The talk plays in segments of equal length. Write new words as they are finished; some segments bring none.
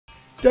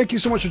Thank you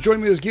so much for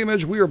joining me as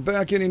GameEdged. We are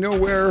back in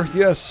nowhere.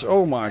 Yes,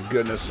 oh my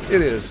goodness.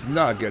 It is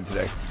not good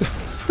today.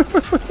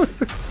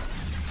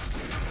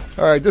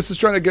 Alright, this is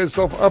trying to get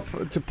itself up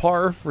to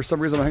par. For some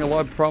reason, I'm having a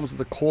lot of problems with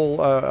the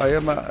coal. I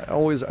am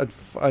always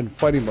on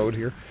fighting mode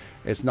here.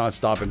 It's not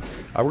stopping.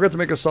 We're going to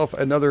make ourselves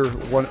another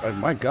one.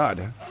 My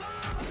god.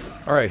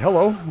 Alright,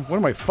 hello. What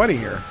am I fighting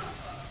here?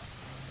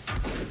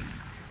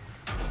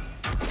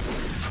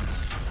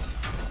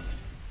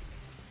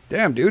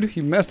 Damn, dude.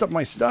 He messed up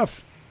my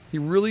stuff. He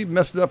really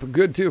messed it up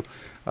good, too.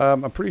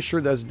 I'm pretty sure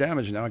that's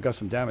damage now. I got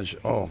some damage.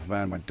 Oh,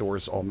 man, my door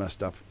is all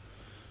messed up.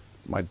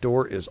 My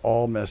door is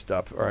all messed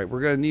up. All right,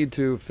 we're going to need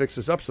to fix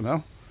this up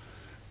somehow.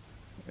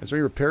 Is there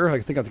any repair? I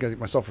think I have to get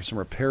myself for some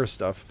repair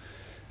stuff.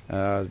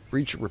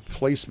 Breach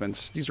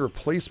replacements. These are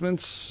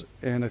replacements,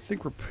 and I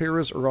think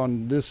repairs are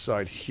on this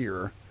side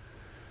here.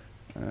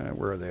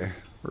 Where are they?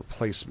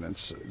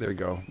 Replacements. There you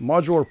go.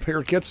 Module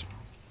repair kits.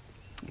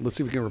 Let's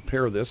see if we can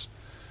repair this.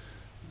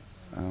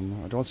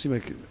 I don't seem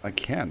like I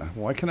can.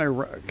 Why can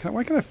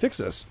I fix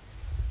this?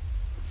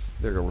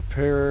 There you go.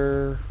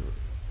 Repair.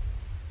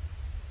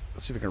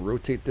 Let's see if I can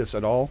rotate this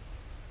at all.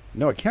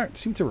 No, I can't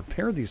seem to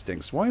repair these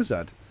things. Why is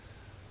that?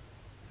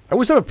 I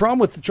always have a problem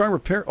with trying to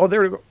repair. Oh,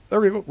 there we go. There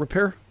we go.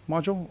 Repair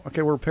module.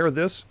 Okay, we'll repair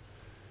this.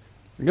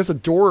 I guess the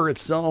door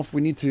itself,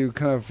 we need to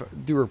kind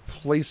of do a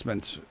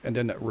replacement and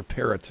then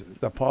repair it. Is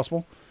that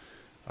possible?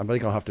 I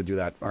think I'll have to do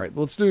that. All right,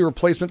 let's do a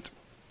replacement.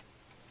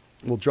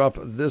 We'll drop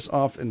this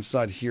off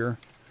inside here.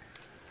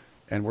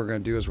 And what we're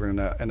going to do is we're going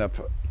to end up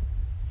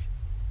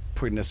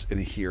putting this in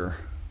here.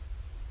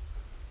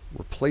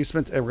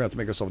 Replacement. And we're going to have to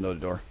make ourselves another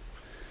door.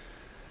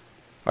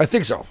 I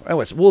think so.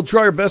 Anyways, we'll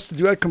try our best to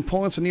do that.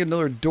 Components. I need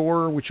another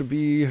door, which would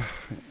be...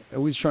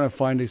 Always trying to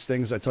find these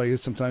things. I tell you,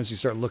 sometimes you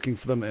start looking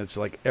for them and it's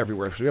like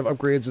everywhere. So we have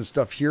upgrades and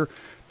stuff here.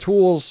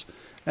 Tools,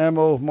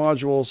 ammo,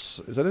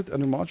 modules. Is that it?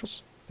 Under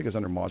modules? I think it's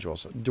under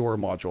modules. Door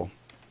module.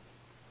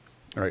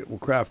 All right, we'll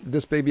craft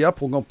this baby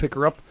up. We'll go pick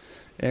her up,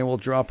 and we'll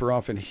drop her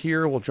off in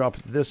here. We'll drop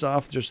this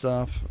off, just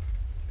off,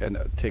 and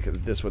take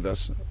this with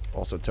us.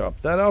 Also top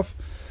that off.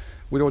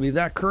 We don't need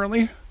that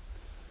currently.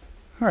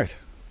 All right,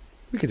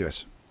 we can do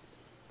this.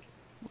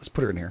 Let's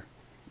put her in here.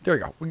 There we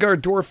go. We got our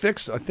door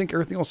fixed. I think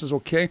everything else is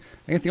okay.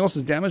 Anything else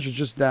is damaged or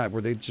just that? Were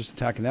they just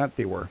attacking that?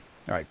 They were.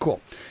 All right,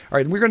 cool. All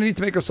right, we're going to need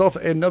to make ourselves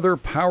another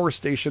power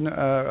station.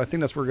 I think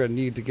that's what we're going to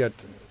need to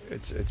get.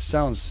 It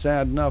sounds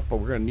sad enough, but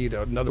we're going to need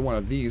another one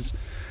of these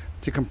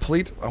to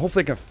complete.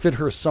 Hopefully I can fit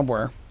her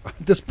somewhere.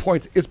 At this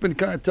point, it's been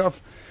kind of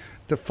tough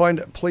to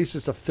find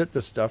places to fit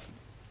this stuff.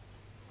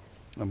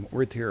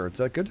 Right here. Is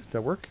that good? Does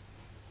that work?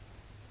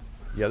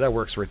 Yeah, that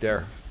works right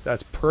there.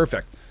 That's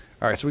perfect.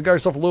 All right, so we got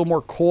ourselves a little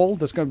more coal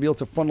that's going to be able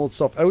to funnel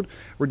itself out.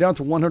 We're down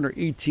to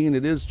 118.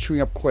 It is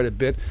chewing up quite a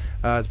bit.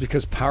 It's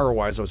because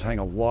power-wise, I was having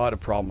a lot of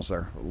problems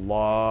there. A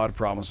lot of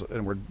problems,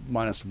 and we're -1.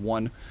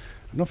 I don't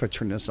know if I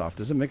turn this off.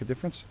 Does it make a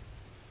difference?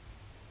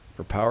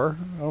 For power?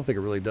 I don't think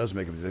it really does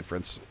make a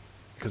difference.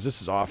 Because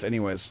this is off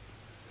anyways.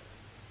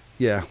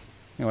 Yeah.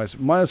 Anyways,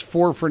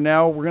 -4 for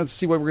now. We're going to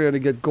see what we're going to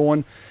get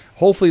going.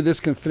 Hopefully this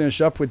can finish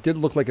up. It did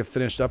look like it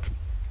finished up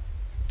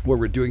what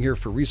we're doing here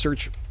for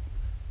research.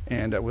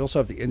 And we also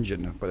have the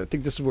engine. But I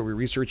think this is what we're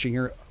researching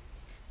here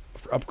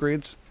for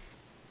upgrades.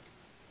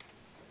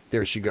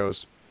 There she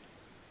goes.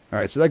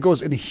 Alright, so that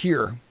goes in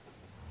here.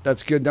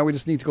 That's good. Now we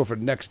just need to go for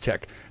next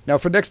tech. Now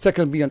for next tech, it's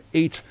going to be on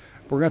 8.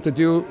 We're going to have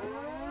to do...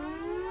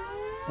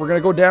 We're going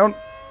to go down.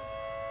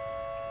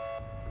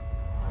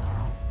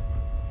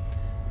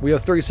 We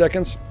have 30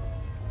 seconds.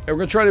 And we're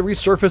going to try to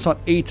resurface on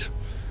 8.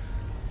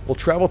 We'll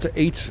travel to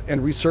 8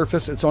 and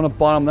resurface. It's on the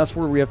bottom. That's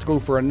where we have to go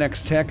for our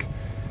next tech.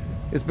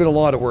 It's been a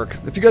lot of work.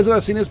 If you guys have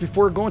not seen this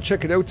before, go and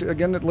check it out.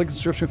 Again, link in the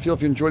description field.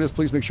 If you enjoyed this,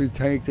 please make sure you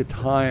take the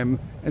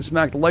time and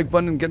smack the like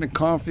button and get in the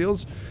comment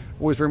fields.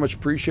 Always very much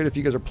appreciate it. If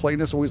you guys are playing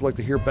this, always like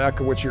to hear back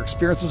of what your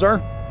experiences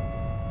are.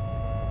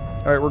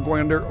 All right, we're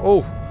going under.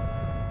 Oh.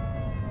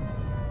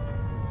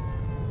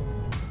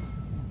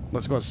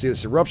 Let's go and see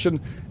this eruption.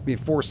 Be in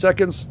 4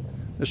 seconds.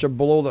 This should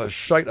blow the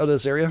shite out of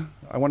this area.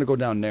 I want to go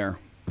down there.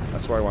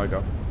 That's where I want to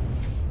go.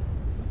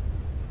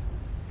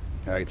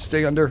 Alright,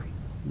 stay under.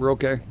 We're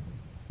okay.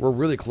 We're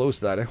really close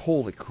to that.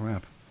 Holy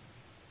crap.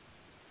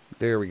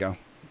 There we go.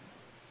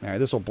 Alright,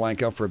 this will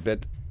blank out for a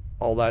bit.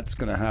 All that's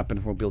going to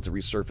happen. We'll be able to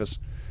resurface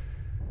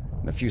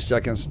in a few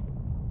seconds.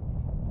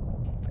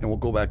 And we'll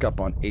go back up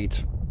on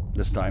 8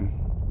 this time.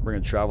 We're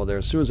going to travel there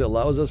as soon as it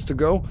allows us to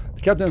go.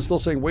 The captain is still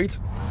saying wait.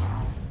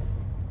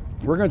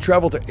 We're going to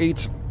travel to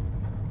 8.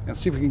 And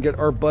see if we can get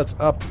our butts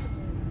up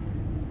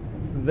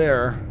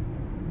there.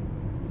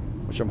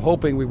 Which I'm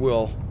hoping we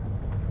will.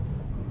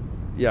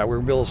 Yeah, we're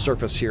going to be able to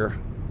surface here.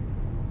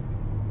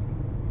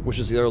 Which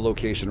is the other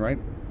location, right?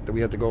 That we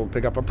have to go and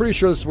pick up. I'm pretty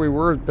sure this is where we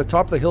were. The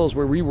top of the hill is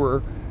where we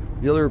were.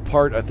 The other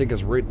part, I think,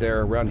 is right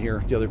there, around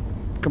here. The other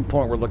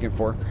component we're looking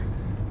for.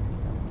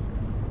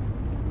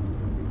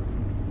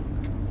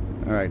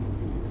 Alright.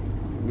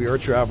 We are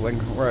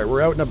traveling. Alright,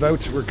 we're out and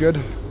about. We're good.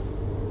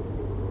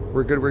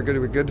 We're good, we're good,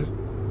 we're good.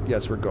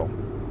 Yes, we're go.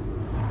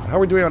 How are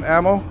we doing on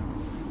ammo?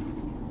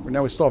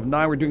 Now we still have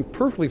 9. We're doing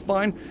perfectly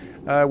fine.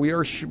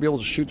 We should be able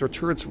to shoot their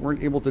turrets. We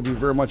weren't able to do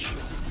very much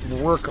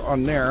work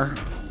on there.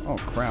 Oh,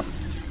 crap.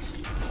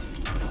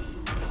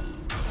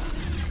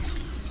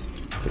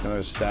 Take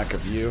another stack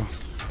of you.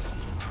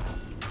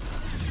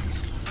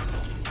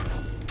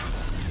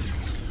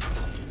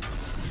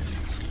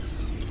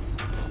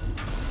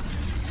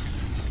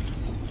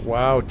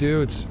 Wow,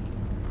 dudes.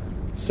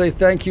 Say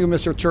thank you,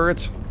 Mr.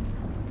 Turret.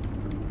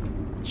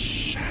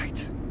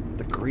 Shite.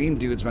 The green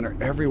dudes, man, are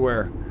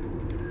everywhere.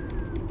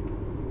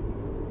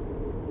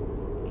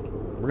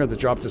 We're going to have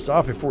to drop this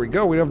off before we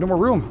go. We have no more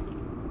room.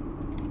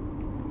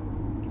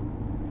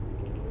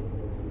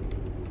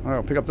 Alright,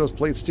 I'll pick up those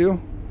plates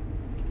too.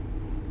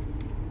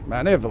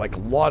 Man, they have like a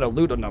lot of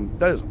loot on them.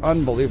 That is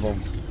unbelievable.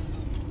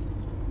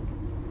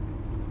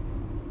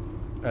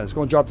 Alright, let's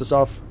go and drop this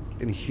off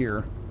in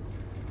here.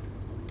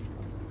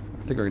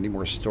 I think we're going to need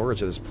more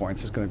storage at this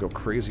point. It's going to go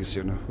crazy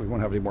soon. We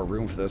won't have any more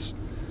room for this.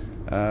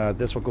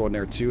 This will go in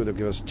there too. They'll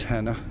give us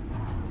 10.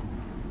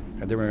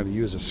 And then we're going to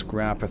use a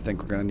scrap. I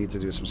think we're going to need to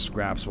do some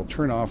scraps. We'll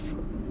turn off...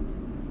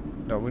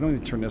 No, we don't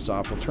need to turn this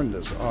off. We'll turn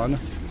this on.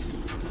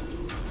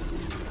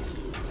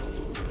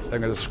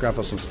 I'm going to scrap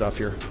up some stuff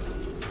here.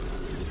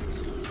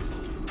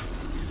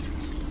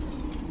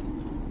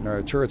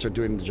 Alright, turrets are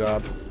doing the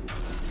job.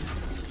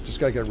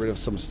 Just got to get rid of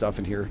some stuff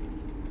in here.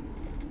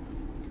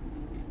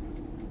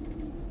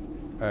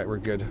 Alright, we're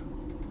good.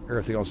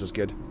 Everything else is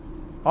good.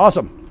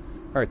 Awesome!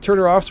 Alright, turn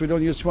her off so we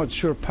don't use too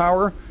much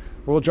power.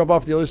 We'll jump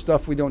off the other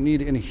stuff we don't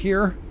need in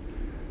here.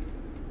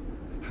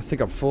 I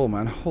think I'm full,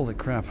 man. Holy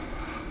crap.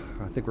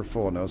 I think we're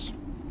full on those.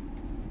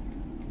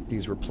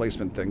 These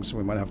replacement things.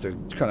 We might have to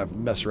kind of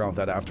mess around with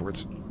that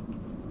afterwards.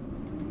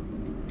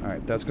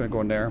 Alright, that's going to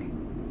go in there.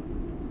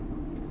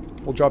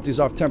 We'll drop these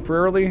off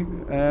temporarily.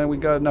 And we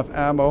got enough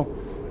ammo.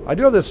 I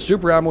do have this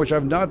super ammo, which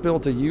I've not been able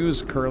to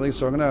use currently,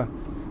 so I'm going to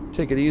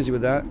take it easy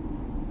with that.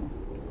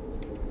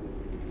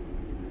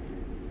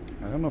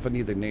 I don't know if I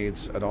need the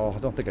nades at all. I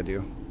don't think I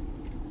do.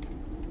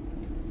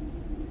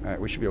 Alright,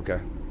 we should be okay.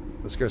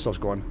 Let's get ourselves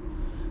going.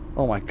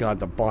 Oh my god,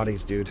 the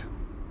bodies, dude.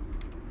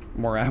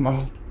 More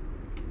ammo.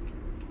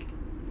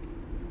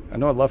 I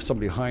know I left some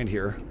behind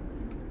here.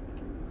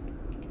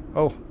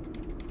 Oh.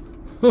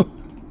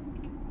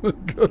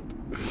 Good.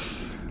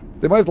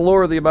 They might have to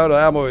lower the amount of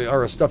ammo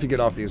or stuff you get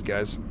off these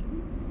guys.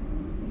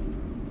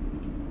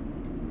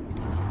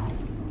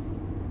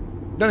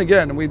 Then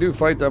again, we do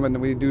fight them and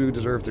we do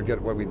deserve to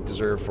get what we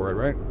deserve for it,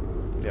 right?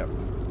 Yeah.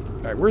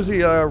 Alright, where's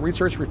the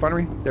research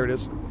refinery? There it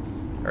is.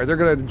 Alright, they're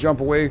going to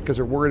jump away because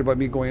they're worried about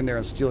me going in there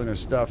and stealing their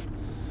stuff.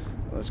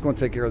 Let's go and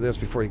take care of this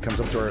before he comes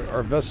up to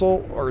our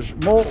vessel. Our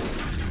mole.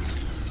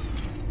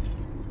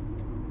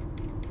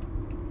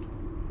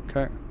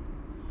 Okay.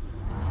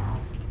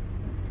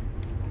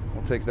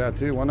 We'll take that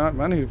too. Why not,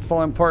 man? He's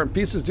falling apart in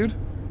pieces, dude.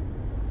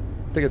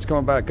 I think it's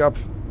coming back up.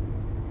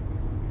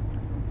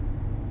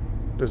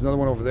 There's another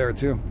one over there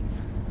too.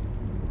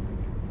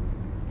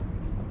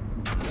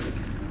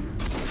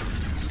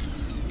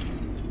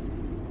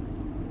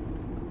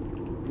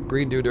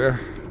 Green dude there.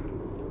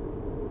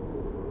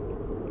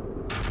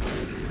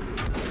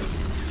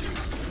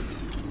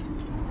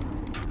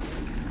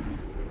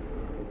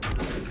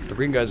 The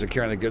green guys are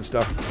carrying the good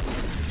stuff.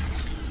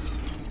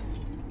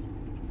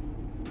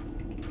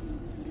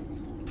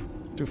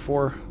 Do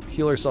 4.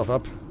 Heal yourself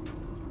up.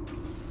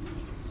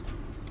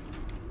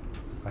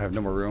 I have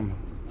no more room.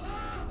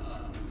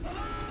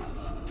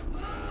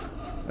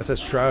 That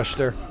says trash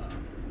there.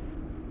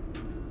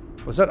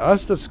 Was that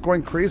us that's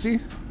going crazy?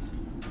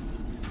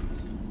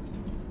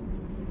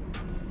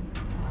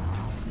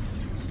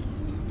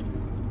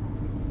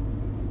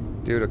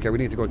 Dude, okay, we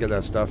need to go get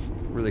that stuff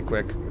really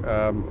quick.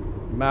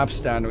 Map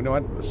stand. You know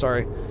what?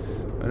 Sorry.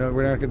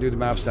 We're not going to do the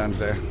map stand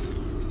today.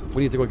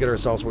 We need to go get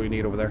ourselves what we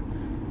need over there.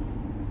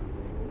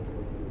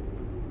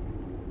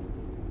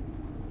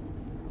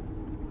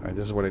 Alright,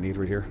 this is what I need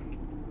right here.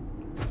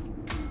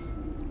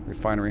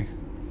 Refinery.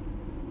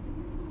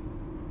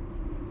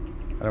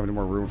 I don't have any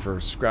more room for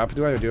scrap.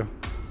 Do I? I do.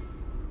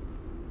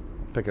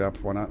 Pick it up.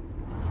 Why not?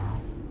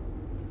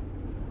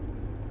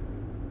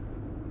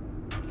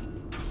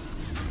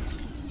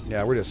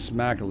 Yeah, we're just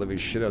smacking the living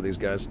shit out of these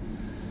guys.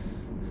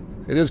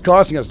 It is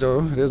costing us,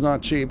 though. It is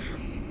not cheap.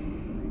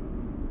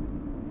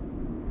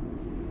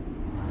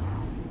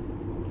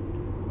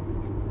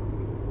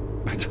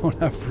 I don't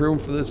have room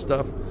for this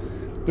stuff.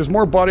 There's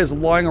more bodies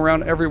lying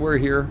around everywhere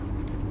here.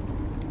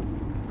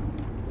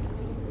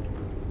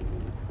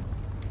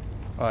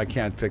 Oh, I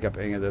can't pick up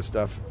any of this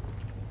stuff.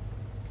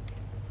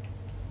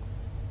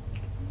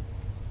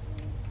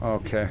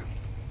 Okay.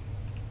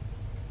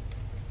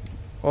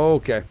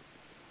 Okay.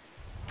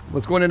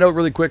 Let's go in and out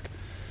really quick.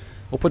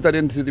 We'll put that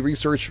into the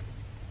research.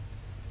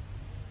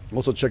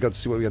 Also check out to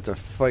see what we have to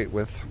fight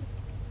with.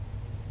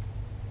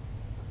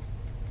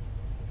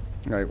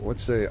 Alright,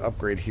 what's the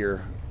upgrade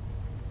here?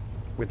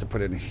 We have to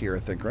put it in here, I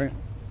think, right?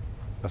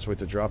 That's the way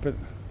to drop it.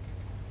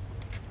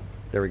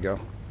 There we go.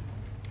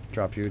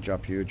 Drop you,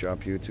 drop you,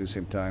 drop you to the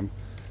same time.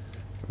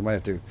 We might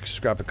have to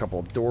scrap a couple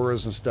of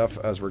doors and stuff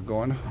as we're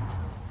going.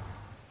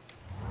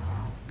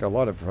 Got a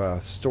lot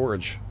of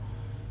storage.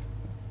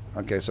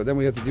 Okay, so then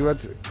we have to do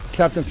it.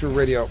 Captain through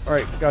radio.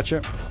 Alright,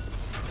 gotcha.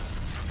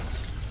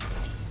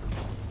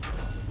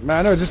 Man,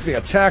 I know just be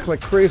attacked like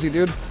crazy,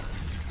 dude.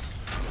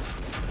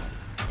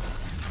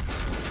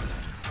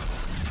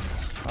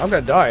 I'm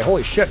gonna die.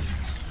 Holy shit.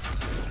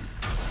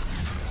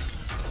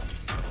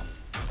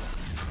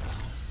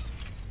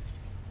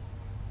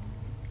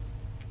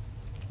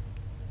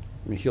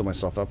 Let me heal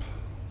myself up.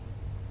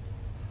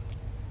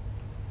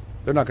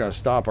 They're not gonna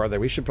stop, are they?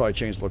 We should probably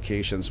change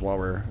locations while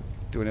we're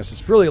doing this.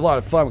 It's really a lot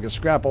of fun. We can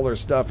scrap all their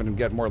stuff and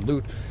get more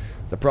loot.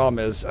 The problem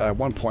is, at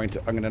one point,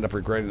 I'm gonna end up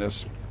regretting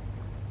this.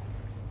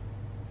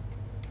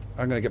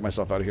 I'm gonna get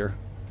myself out of here.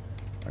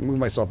 I can move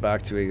myself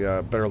back to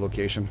a better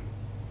location.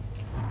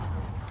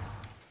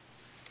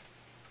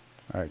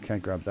 Alright,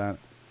 can't grab that.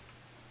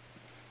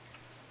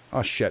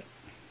 Oh, shit.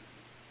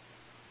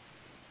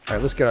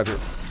 Alright, let's get out of here.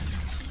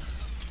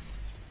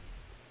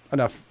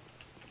 Enough.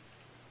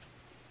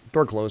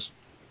 Door closed.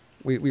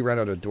 We ran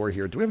out of a door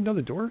here. Do we have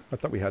another door? I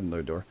thought we had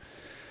another door.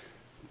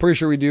 Pretty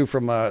sure we do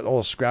from all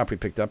the scrap we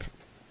picked up.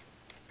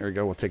 There we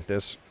go. We'll take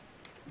this.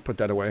 Put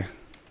that away.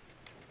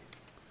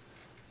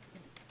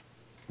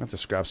 I have to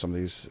scrap some of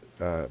these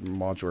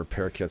modular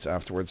repair kits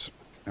afterwards.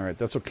 Alright,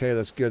 that's okay.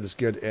 That's good. That's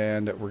good.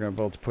 And we're going to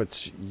be able to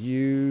put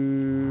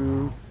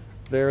you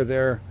there,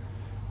 there,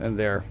 and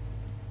there.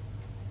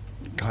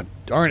 God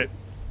darn it.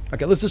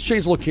 Okay, let's just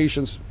change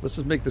locations. Let's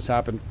just make this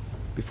happen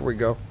before we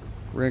go.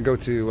 We're going to go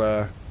to...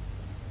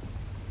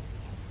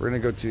 we're going to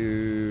go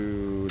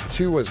to...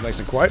 2 was nice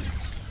and quiet.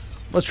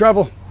 Let's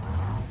travel.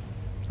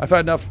 I've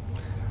had enough.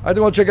 I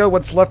do want to check out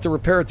what's left to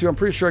repair too. I'm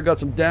pretty sure I got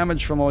some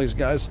damage from all these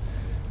guys.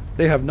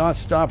 They have not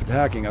stopped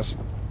attacking us.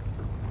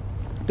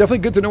 Definitely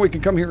good to know we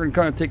can come here and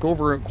kind of take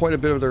over quite a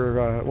bit of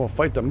their, well,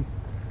 fight them.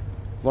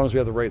 As long as we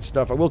have the right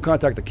stuff. I will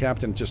contact the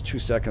captain in just 2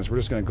 seconds. We're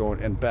just going to go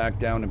and back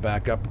down and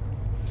back up.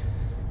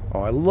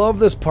 Oh, I love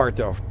this part,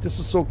 though. This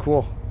is so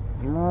cool.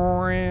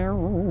 Alright,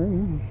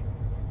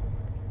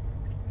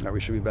 we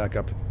should be back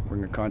up. We're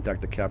going to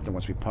contact the captain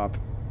once we pop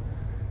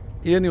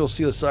in. You'll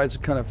see the sides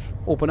kind of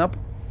open up.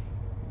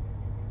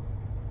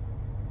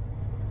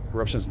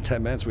 Eruptions in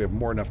 10 minutes. We have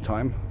more than enough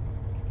time.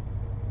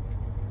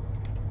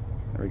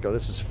 There we go.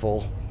 This is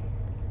full.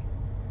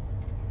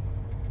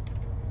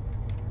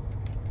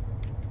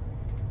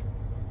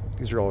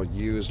 These are all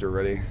used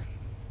already.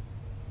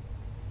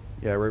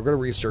 Yeah, we're going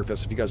to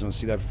resurface if you guys want to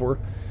see that before.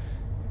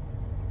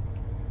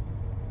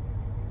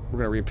 We're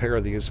going to repair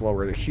these while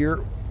we're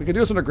here. We can do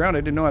this underground.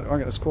 I didn't know it.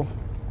 Okay, that's cool.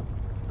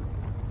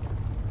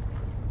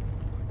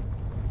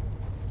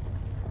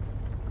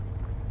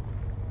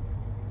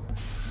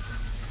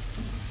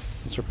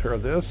 Let's repair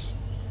this.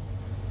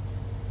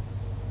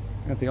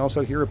 Anything else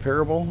out here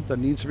repairable that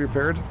needs to be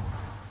repaired?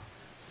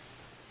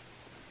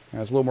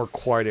 There's a little more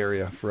quiet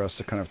area for us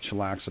to kind of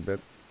chillax a bit.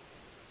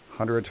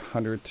 100,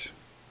 100,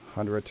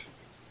 100.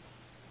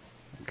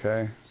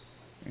 Okay.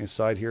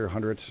 Inside here,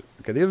 100.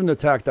 Okay, they didn't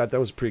attack that. That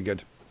was pretty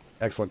good.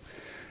 Excellent.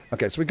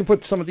 Okay, so we can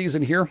put some of these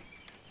in here.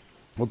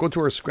 We'll go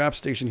to our scrap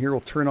station here. We'll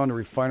turn on the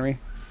refinery.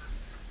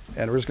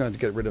 And we're just going to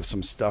get rid of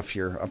some stuff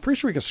here. I'm pretty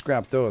sure we can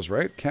scrap those,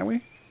 right? Can't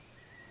we?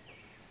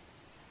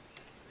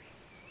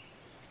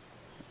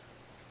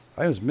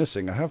 I was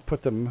missing. I have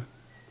put them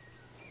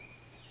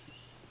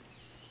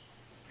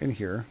in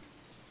here.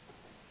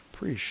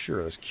 Pretty sure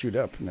it's queued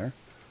up in there.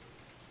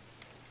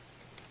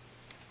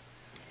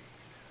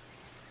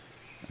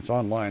 It's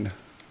online.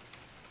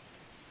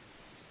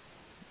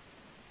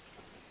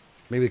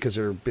 Maybe because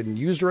they're been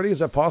used already? Is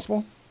that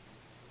possible?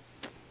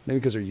 Maybe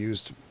because they're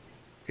used.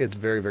 It's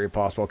very, very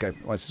possible. Okay,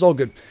 well, it's all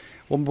good.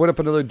 We'll put up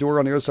another door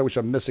on the other side, which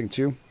I'm missing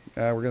too.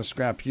 We're going to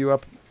scrap you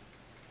up.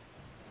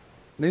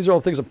 These are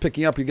all things I'm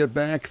picking up. You get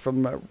back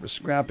from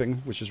scrapping,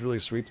 which is really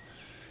sweet.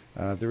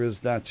 There is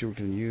that too. We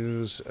can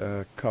use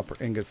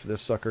copper ingot for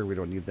this sucker. We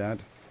don't need that.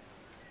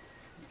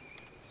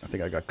 I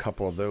think I got a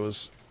couple of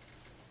those.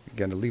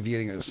 Again,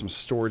 alleviating some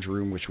storage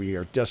room, which we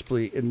are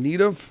desperately in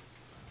need of.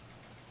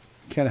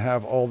 Can't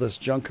have all this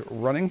junk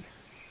running.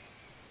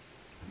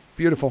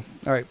 Beautiful.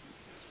 All right.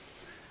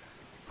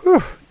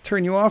 Whew.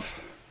 Turn you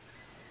off.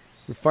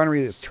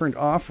 Refinery is turned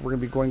off. We're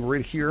going to be going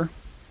right here.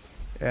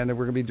 And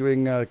we're going to be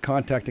doing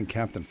contacting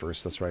captain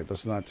first. That's right.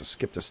 Let's not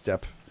skip a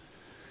step.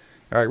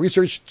 All right.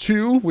 Research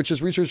 2, which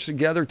is research to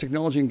gather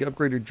technology and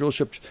upgrade your drill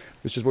ship,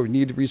 which is what we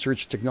need to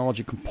research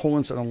technology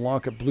components and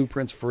unlock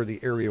blueprints for the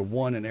Area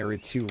 1 and Area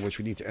 2, which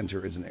we need to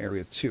enter is in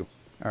Area 2.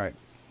 All right.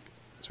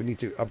 So we need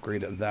to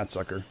upgrade that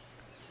sucker,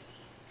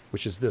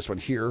 which is this one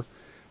here.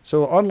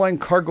 So online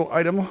cargo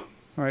item. All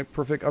right.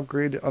 Perfect.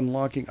 Upgrade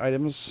unlocking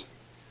items.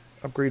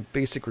 Upgrade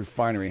basic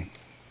refinery.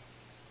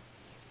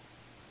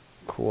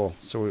 Cool.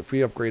 So if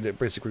we upgrade it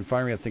basic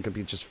refinery, I think it'd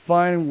be just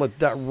fine. Let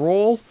that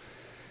roll.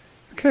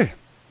 Okay.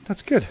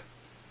 That's good.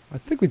 I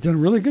think we've done a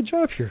really good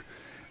job here.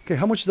 Okay,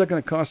 how much is that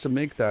going to cost to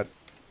make that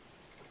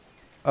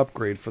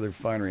upgrade for the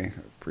refinery?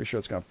 I'm pretty sure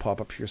it's going to pop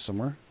up here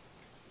somewhere.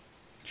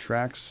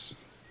 Tracks,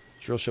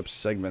 drill ship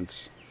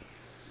segments.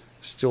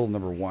 Still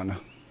number 1.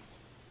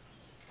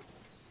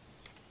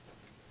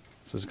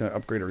 So it's going to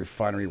upgrade a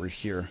refinery right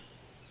here.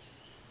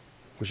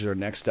 which is our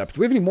next step.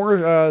 Do we have any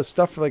more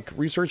stuff like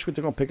research we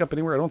can go pick up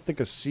anywhere? I don't think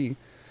I see.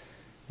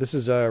 This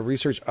is a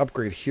research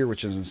upgrade here,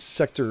 which is in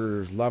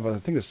sector lava. I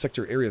think it's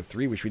sector area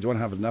 3, which we don't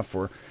have enough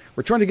for.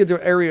 We're trying to get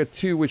to area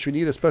 2, which we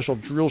need a special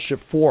drill ship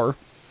for.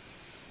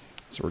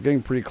 So we're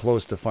getting pretty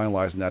close to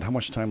finalizing that. How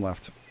much time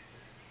left?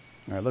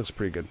 All right, looks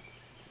pretty good.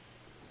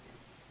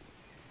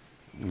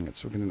 All right,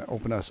 so we're going to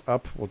open us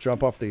up. We'll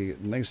drop off the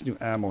nice new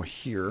ammo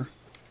here.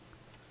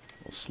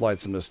 We'll slide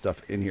some of this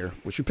stuff in here,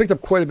 which we picked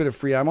up quite a bit of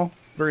free ammo.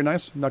 Very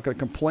nice. I'm not going to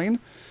complain.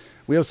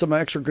 We have some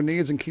extra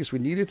grenades in case we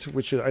need it,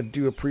 which I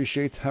do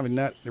appreciate having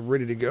that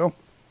ready to go.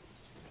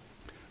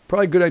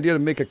 Probably a good idea to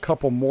make a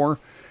couple more,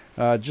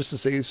 just to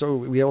say so.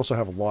 We also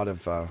have a lot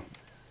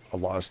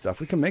of stuff.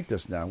 We can make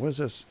this now. What is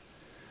this?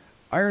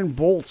 Iron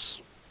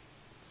bolts.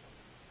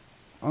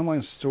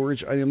 Online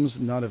storage items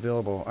not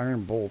available.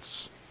 Iron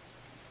bolts.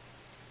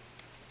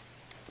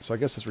 So I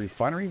guess it's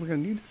refinery we're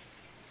gonna need.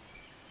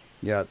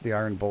 Yeah, the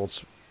iron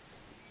bolts.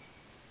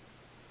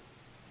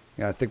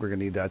 Yeah, I think we're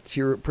gonna need that.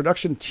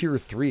 Production tier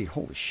 3.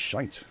 Holy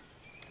shite.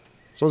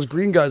 So those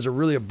green guys are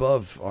really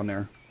above on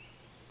there.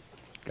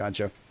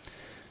 Gotcha.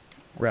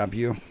 Grab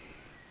you.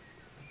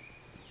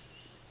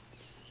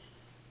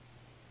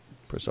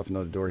 Put yourself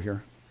another door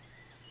here.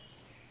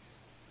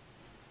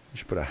 We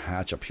should put a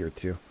hatch up here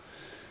too.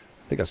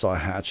 I think I saw a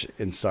hatch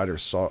inside or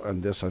saw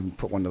on this. I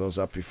put one of those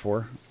up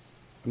before.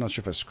 I'm not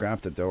sure if I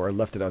scrapped it though or I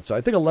left it outside.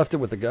 I think I left it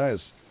with the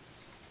guys.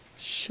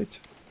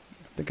 Shit.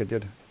 I think I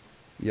did.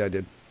 Yeah, I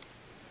did.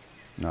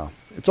 No,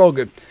 it's all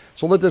good.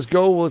 So let this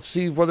go. Let's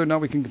see whether or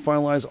not we can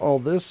finalize all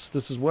this.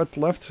 This is what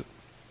left.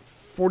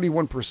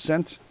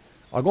 41%.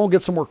 I'll go and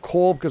get some more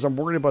coal because I'm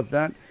worried about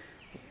that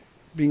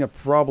being a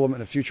problem in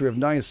the future. We have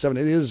 97.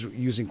 It is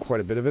using quite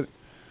a bit of it.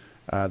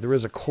 There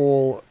is a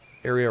coal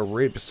area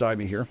right beside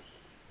me here.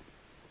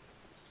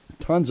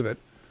 Tons of it.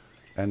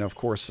 And of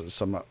course,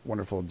 some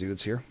wonderful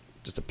dudes here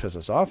just to piss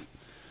us off.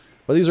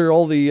 But these are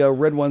all the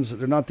red ones.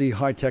 They're not the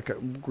high-tech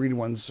green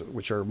ones,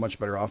 which are much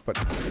better off.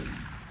 But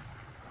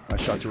I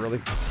shot too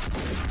early.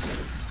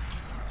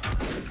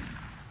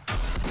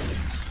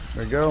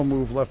 There we go.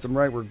 Move left and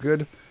right. We're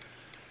good.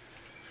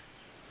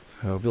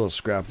 I'll be able to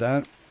scrap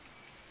that.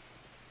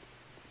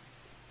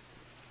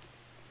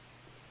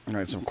 All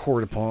right, some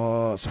core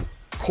deposit, some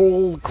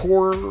coal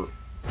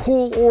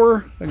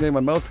ore. I'm getting my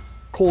mouth.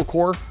 Coal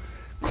core.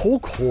 Coal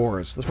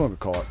cores. That's what we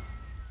call it.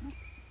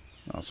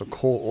 So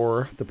coal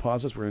ore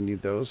deposits. We're going to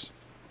need those.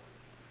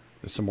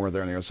 There's some more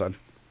there on the other side.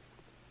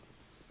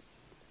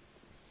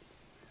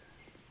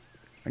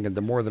 Again,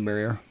 the more the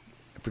merrier.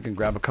 If we can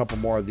grab a couple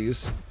more of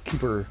these,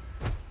 keep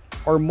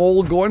our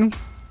mole going. It's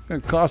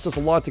going to cost us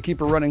a lot to keep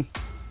her running.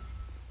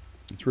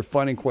 It's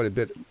refining quite a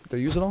bit. Did I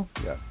use it all?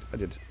 Yeah, I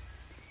did.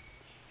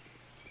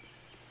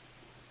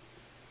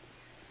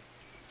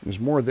 There's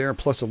more there,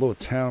 plus a little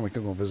town we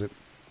can go visit.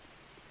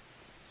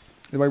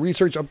 And my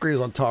research upgrade is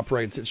on top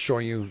right. It's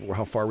showing you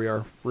how far we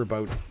are. We're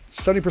about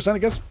 70%, I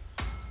guess.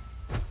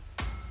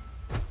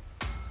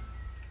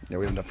 Yeah,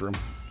 we have enough room.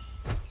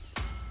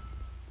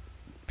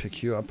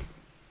 Pick you up.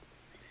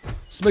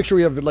 Just make sure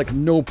we have like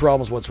no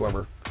problems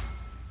whatsoever.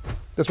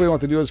 That's what we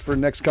want to do is for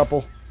the next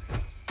couple.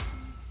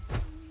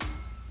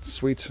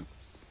 Sweet.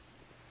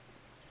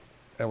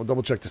 And we'll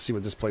double check to see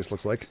what this place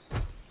looks like.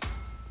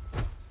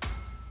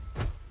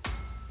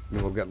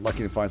 Maybe we'll get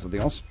lucky and find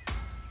something else.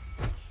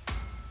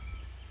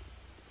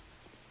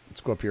 Let's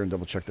go up here and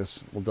double check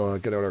this. We'll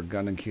get out our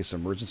gun in case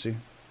of emergency.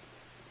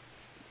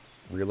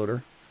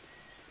 Reloader.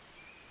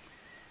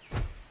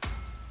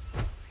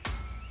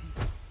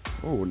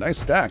 Oh, nice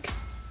stack.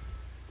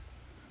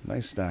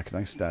 Nice stack,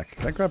 nice stack.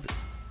 Can I grab it?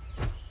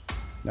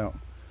 No.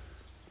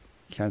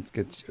 Can't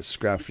get a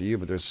scrap for you,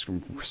 but there's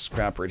some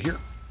scrap right here.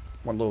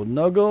 One little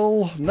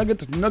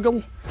nugget.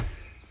 And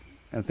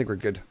I think we're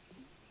good.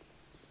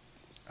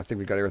 I think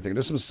we got everything.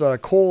 There's some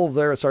coal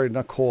there. Sorry,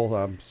 not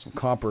coal. Some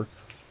copper.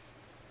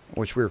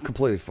 Which we're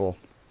completely full.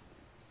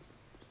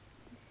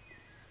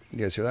 You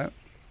guys hear that?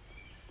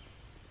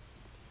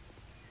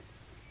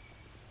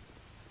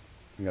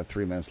 We got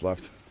 3 minutes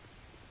left.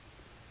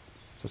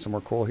 Is there some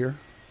more coal here?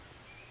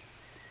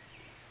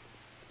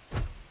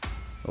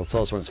 It'll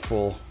tell us when it's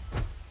full.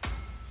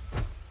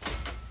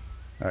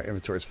 Alright,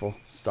 inventory's full.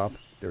 Stop.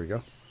 There we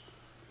go.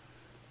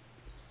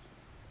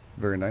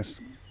 Very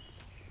nice.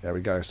 Yeah, we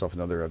got ourselves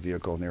another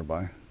vehicle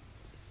nearby.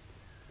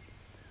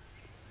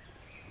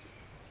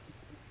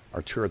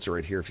 Our turrets are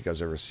right here if you guys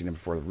have ever seen them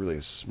before. They're really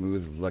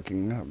smooth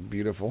looking,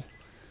 beautiful.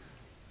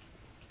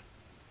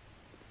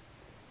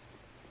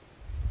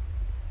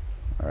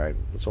 Alright,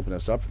 let's open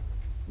this up.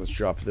 Let's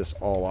drop this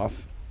all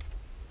off.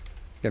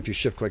 Again, if you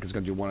shift click, it's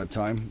going to do one at a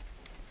time.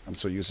 I'm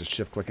so used to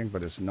shift clicking,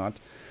 but it's not.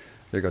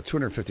 There you go,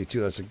 252.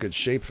 That's a good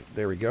shape.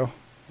 There we go.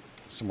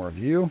 Some more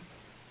view.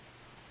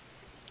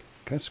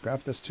 Can I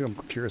scrap this too? I'm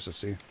curious to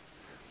see.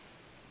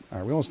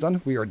 Are we almost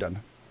done? We are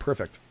done.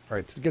 Perfect. All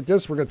right, to get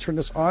this, we're going to turn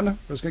this on. We're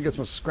just going to get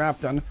some scrap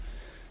done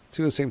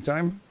too at the same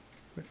time.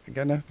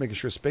 Again, making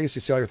sure space. You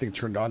see how everything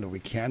turned on that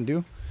we can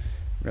do.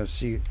 We're going to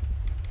see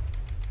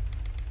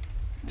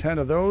 10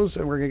 of those,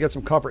 and we're going to get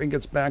some copper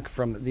ingots back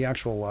from the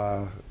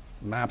actual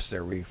maps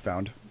there we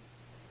found,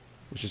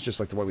 which is just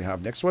like the one we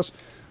have next to us.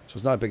 So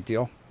it's not a big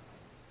deal.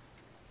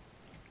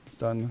 It's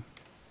done.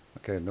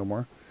 Okay, no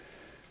more.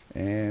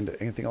 And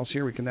anything else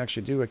here we can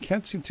actually do? I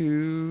can't seem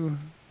to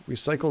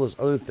recycle those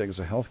other things,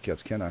 the health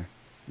kits, can I?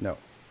 No.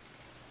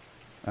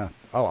 Oh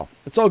well.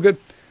 It's all good.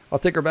 I'll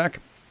take her back.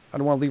 I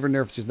don't want to leave her in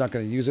there if she's not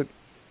going to use it.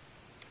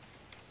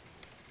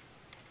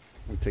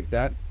 We take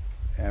that.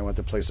 And I want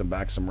to place them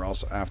back somewhere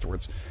else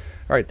afterwards.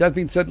 All right, that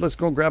being said, let's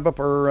go grab up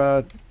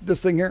our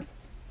this thing here.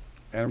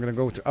 And I'm going to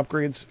go to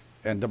upgrades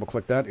and double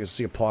click that. You'll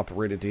see a pop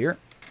right into here.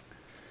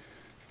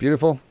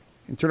 Beautiful.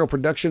 Internal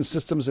production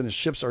systems and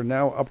ships are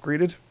now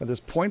upgraded at this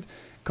point.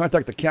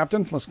 Contact the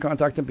captain. Let's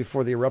contact him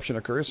before the eruption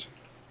occurs.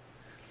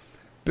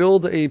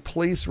 Build a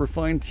place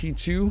refined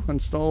T2.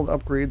 Installed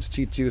upgrades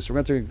T2. So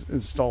we're going to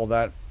install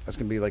that. That's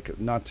going to be like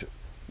not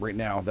right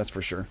now, that's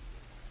for sure.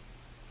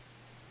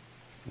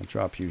 I'll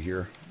drop you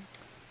here.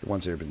 The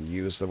ones that have been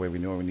used, that way we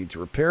know we need to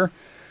repair.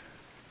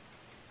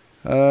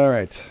 All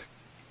right.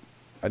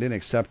 I didn't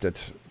accept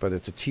it, but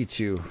it's a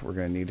T2 we're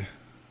going to need.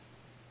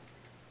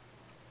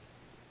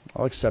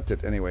 I'll accept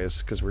it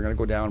anyways, because we're going to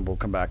go down. We'll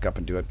come back up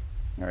and do it.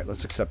 All right,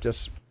 let's accept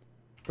this.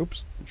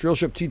 Oops. Drill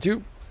ship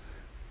T2.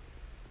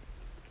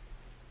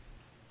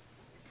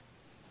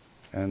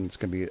 And it's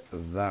going to be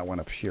that one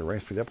up here,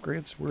 right, for the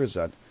upgrades. Where is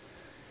that?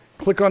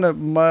 Click on a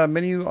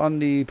menu on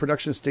the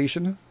production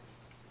station.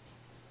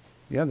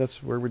 Yeah,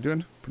 that's where we're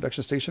doing.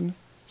 Production station.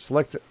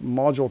 Select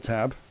module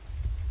tab.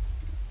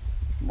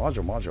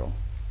 Module.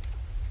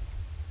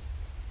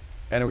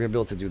 And we're going to be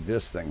able to do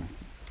this thing.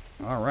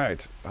 All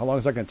right. How long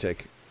is that going to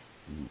take?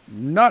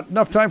 Not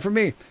enough time for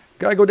me.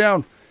 Gotta go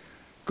down.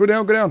 Go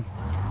down.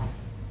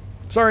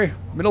 Sorry.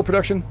 Middle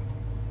production.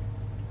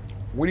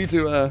 We need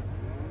to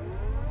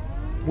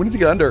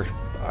get under.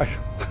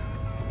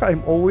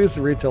 I'm always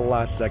right till the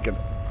last second.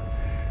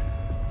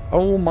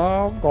 Oh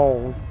my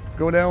God.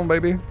 Go down,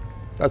 baby.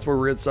 That's what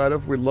we're inside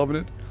of. We're loving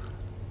it.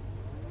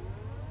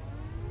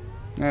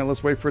 Alright,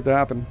 let's wait for it to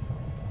happen.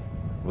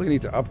 We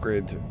need to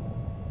upgrade.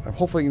 I'm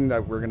hoping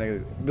that we're going to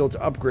be able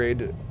to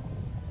upgrade.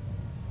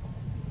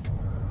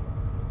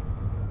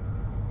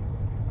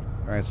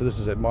 Alright, so this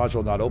is a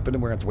module not open,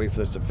 and we're going to have to wait for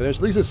this to finish.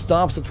 At least it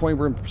stops at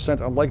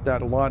 20%. I like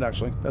that a lot,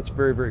 actually. That's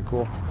very, very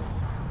cool.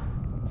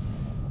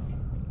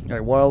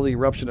 Alright, while the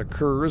eruption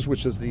occurs,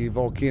 which is the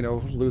volcano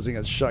losing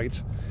its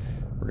shite,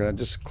 we're going to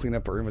just clean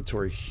up our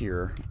inventory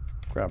here.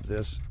 Grab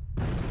this.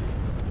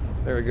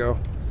 There we go.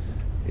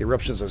 The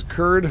eruptions has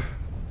occurred.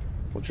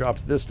 We'll drop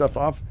this stuff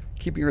off,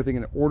 keeping everything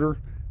in order.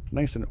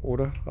 Nice in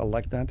order. I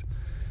like that. I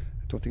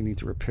don't think we need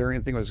to repair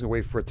anything. I'm just going to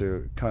wait for it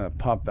to kind of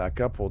pop back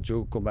up. We'll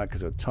go back to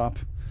the top.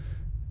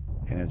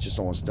 And it's just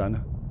almost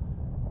done.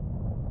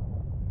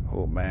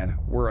 Oh man,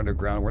 we're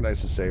underground. We're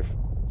nice and safe.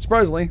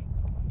 Surprisingly,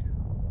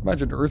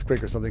 imagine an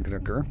earthquake or something could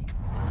occur.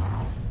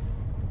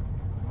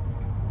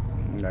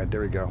 Alright,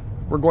 there we go.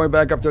 We're going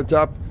back up to the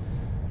top.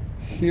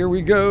 Here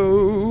we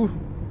go.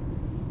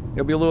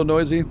 It'll be a little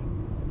noisy. A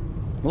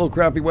little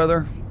crappy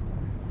weather.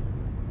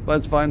 But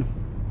it's fine.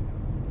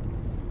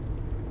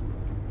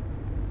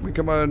 We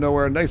come out of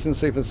nowhere, nice and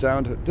safe and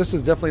sound. This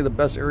is definitely the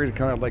best area to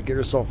kind of like get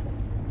yourself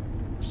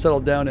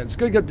settled down in. It's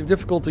going to get the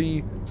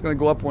difficulty. It's going to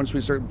go up once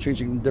we start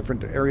changing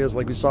different areas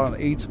like we saw in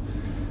 8.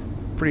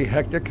 Pretty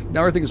hectic.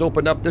 Now everything's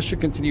opened up. This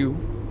should continue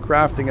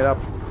crafting it up.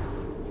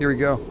 Here we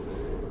go.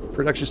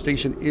 Production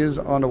station is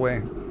on the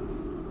way.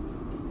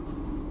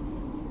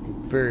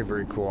 Very,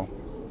 very cool.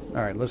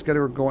 Alright, let's get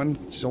her going.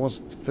 It's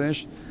almost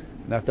finished.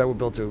 And after that, we'll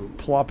be able to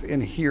plop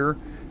in here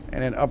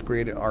and then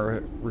upgrade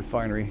our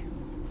refinery.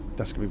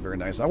 That's going to be very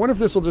nice. I wonder if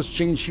this will just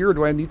change here, or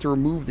do I need to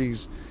remove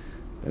these?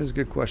 That is a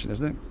good question,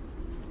 isn't it?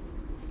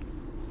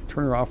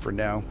 Turn her off for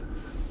now.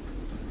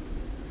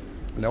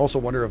 And I also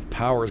wonder if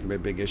power is going to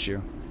be a big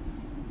issue.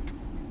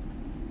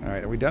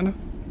 Alright, are we done?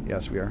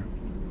 Yes, we are.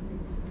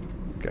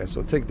 Okay,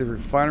 so take the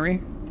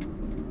refinery.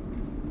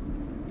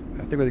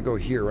 I think we go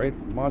here, right?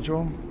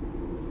 Module.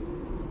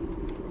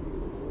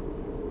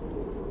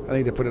 I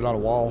need to put it on a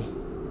wall.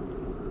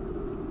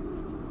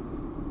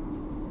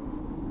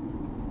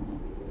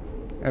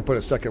 I put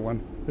a second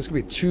one. This could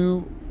be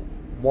 2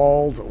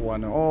 walled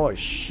one. Oh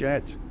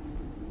shit.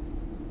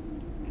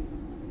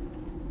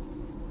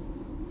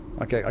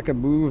 Okay, I can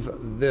move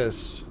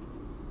this.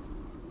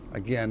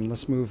 Again,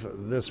 let's move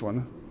this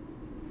one.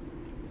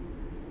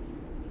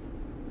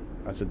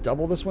 That's a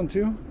double, this one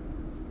too?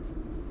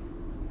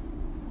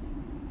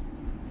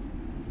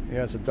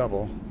 Yeah, it's a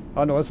double.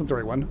 Oh no, that's not the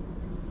right one.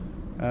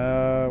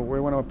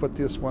 Where want I put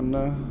this one?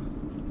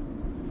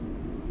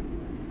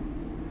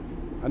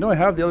 I know I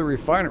have the other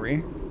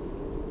refinery.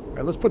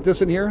 Alright, let's put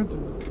this in here.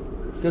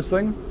 This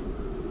thing.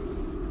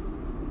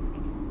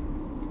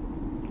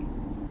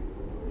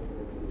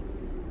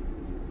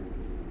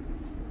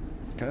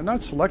 Can I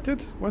not select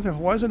it? Why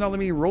is it not letting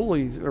me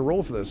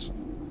roll for this?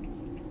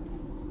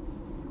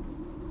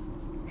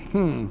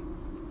 I'm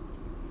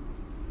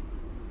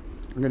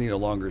gonna need a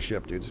longer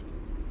ship, dudes.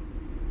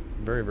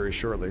 Very, very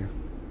shortly.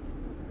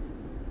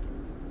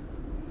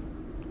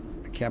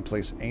 I can't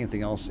place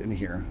anything else in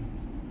here.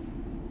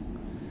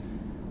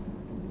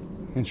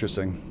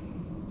 Interesting.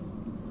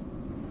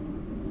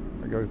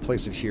 We're going to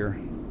place it here.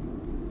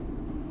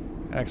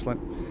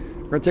 Excellent.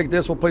 We're going to take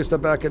this. We'll place that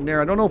back in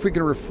there. I don't know if we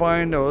can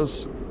refine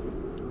those.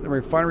 The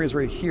refinery is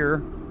right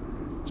here.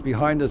 It's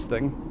behind this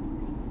thing.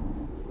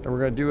 And what we're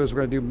going to do is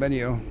we're going to do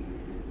menu.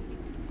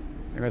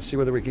 We're going to see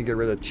whether we can get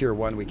rid of tier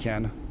 1. We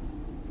can.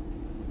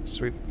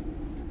 Sweet.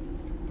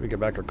 We get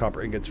back our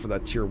copper ingots for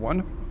that tier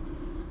 1.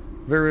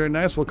 Very, very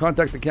nice. We'll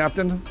contact the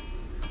captain.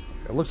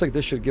 It looks like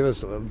this should give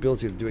us the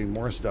ability of doing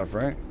more stuff,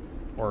 right?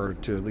 Or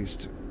to at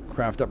least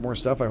craft up more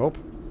stuff, I hope.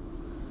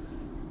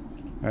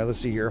 Alright, let's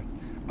see here.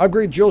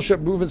 Upgrade drill ship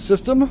movement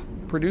system.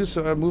 Produce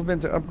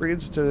movement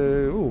upgrades to...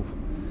 Ooh.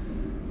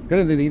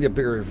 Gonna need a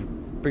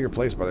bigger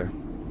place, brother.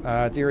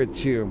 Area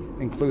 2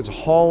 includes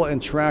hull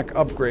and track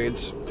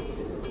upgrades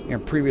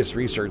and previous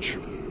research.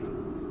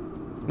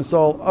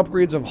 Install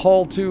upgrades of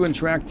hull 2 and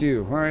track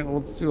 2. Alright,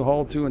 let's do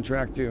hull 2 and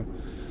track 2.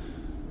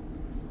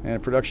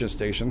 And production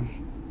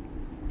station.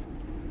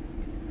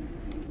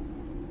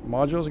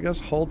 Modules, I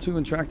guess. Hull 2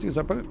 and track 2. Is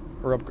that it?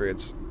 Or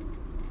upgrades?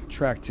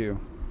 Track 2.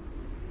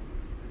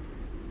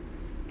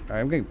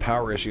 Alright, I'm getting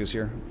power issues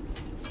here.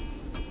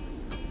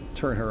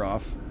 Turn her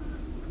off.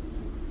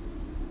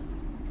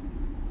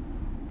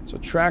 So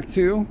track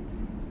 2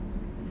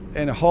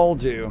 and hull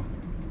 2.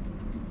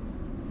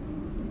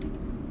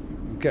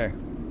 Okay.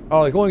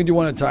 Oh, I can only do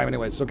one at a time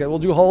anyways. Okay, we'll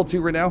do hull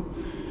 2 right now.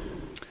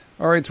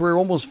 Alright, so we're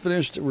almost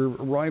finished. We're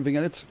arriving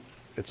at it.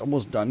 It's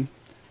almost done.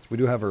 We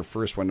do have our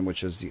first one,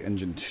 which is the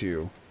engine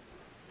 2.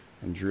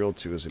 And drill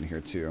 2 is in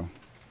here too.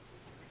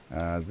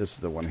 This is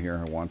the one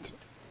here. I want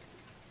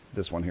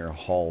this one here,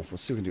 hull.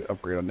 Let's see if we can do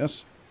upgrade on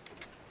this.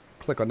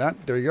 Click on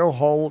that. There you go,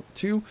 hull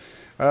 2.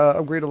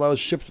 Upgrade allows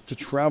ship to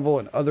travel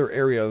in other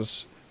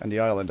areas on the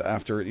island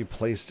after you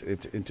placed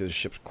it into the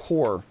ship's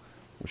core,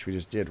 which we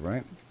just did,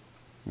 right?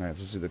 Alright,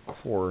 let's do the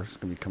core. It's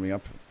going to be coming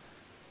up.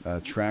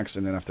 Tracks,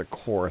 and then after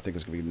core, I think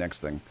it's going to be the next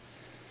thing.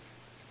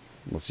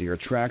 Let's see here.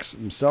 Tracks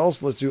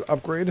themselves. Let's do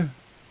upgrade.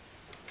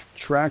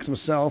 Tracks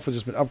themselves have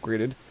just been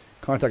upgraded.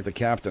 Contact the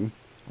captain.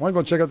 I want to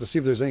go check out to see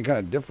if there's any kind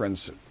of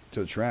difference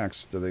to the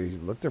tracks. Do they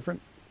look different?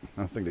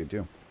 I don't think they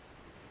do.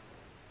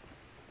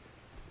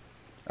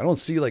 I don't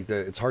see like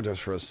it's hard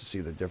for us to see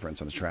the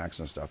difference on the tracks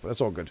and stuff, but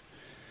that's all good.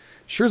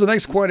 Sure is a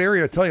nice quiet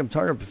area. I tell you, I'm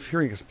tired of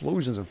hearing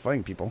explosions and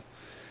fighting people. All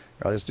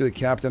right, let's do the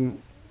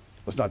captain.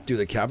 Let's not do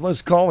the captain.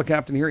 Let's call the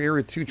captain here.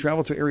 Area 2.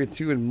 Travel to Area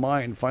 2 and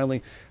mine.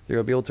 Finally,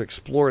 they'll be able to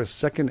explore a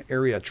second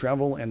area.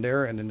 Travel and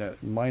there and then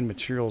mine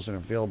materials in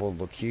available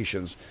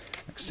locations.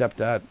 Accept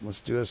that.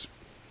 Let's do this.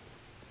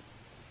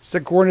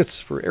 Set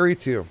coordinates for Area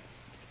 2.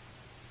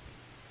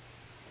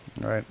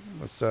 Alright,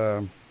 let's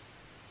do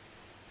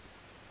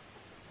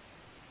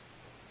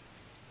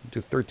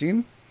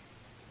 13.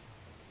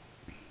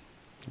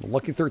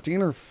 Lucky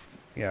 13 or...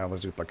 Yeah,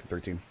 let's do Lucky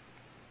 13.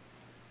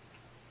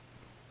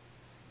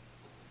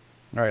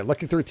 Alright,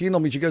 Lucky 13. I'll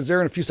meet you guys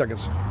there in a few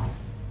seconds.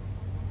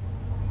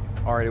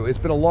 Alright, anyway, it's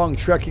been a long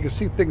trek. You can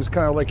see things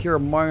kind of like here,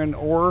 mine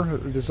ore.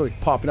 This is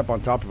like popping up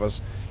on top of us.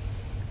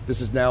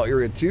 This is now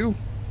Area 2.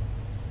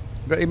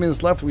 We've got 8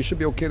 minutes left. We should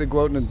be okay to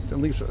go out and at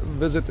least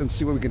visit and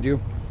see what we can do.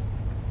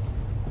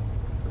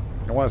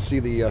 I want to see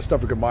the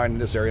stuff we can mine in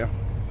this area.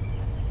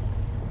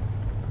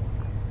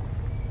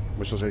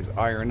 Which looks like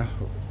iron.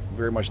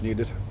 Very much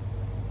needed.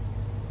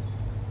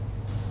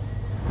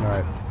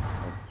 Alright.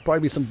 Probably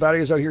be some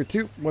baddies out here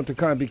too. Want to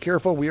kind of be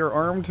careful. We are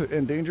armed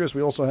and dangerous.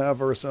 We also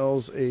have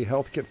ourselves a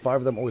health kit. 5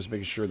 of them. Always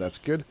making sure that's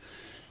good.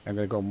 I'm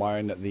going to go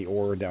mine the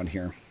ore down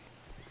here.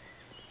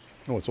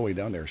 Oh, it's all the way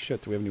down there.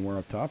 Shit, do we have any more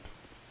up top?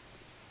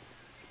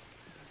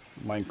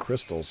 Mine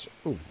crystals.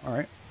 Ooh,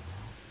 alright.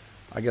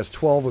 I guess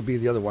 12 would be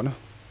the other one.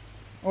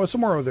 Oh, it's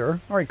somewhere over there.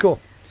 Alright, cool.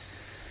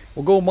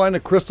 We'll go mine the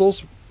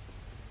crystals.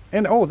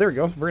 And, oh, there you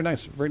go. Very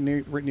nice. Right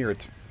near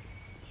it.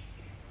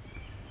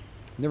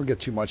 Never get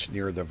too much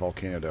near the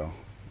volcano, though.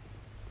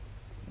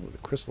 Oh, the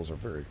crystals are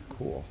very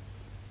cool.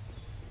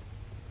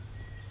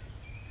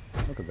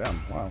 Look at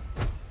them. Wow.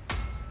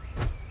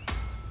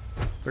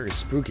 Very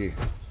spooky.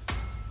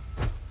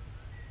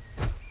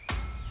 Be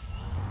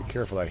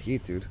careful of that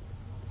heat, dude.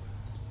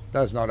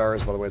 That is not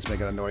ours, by the way. It's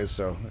making a noise,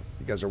 so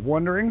you guys are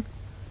wondering.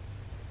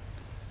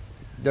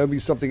 That would be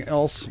something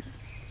else.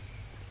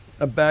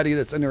 A baddie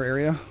that's in our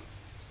area.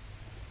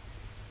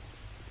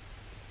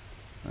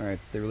 Alright,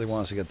 they really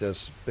want us to get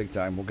this big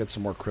time. We'll get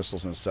some more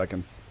crystals in a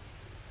second.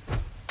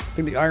 I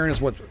think the iron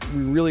is what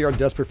we really are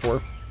desperate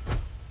for.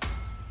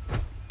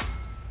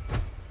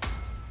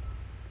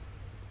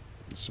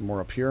 Some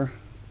more up here.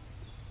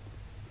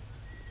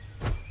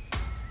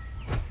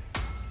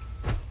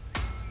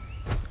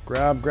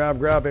 Grab, grab,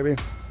 grab, baby.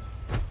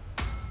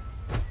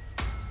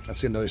 I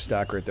see another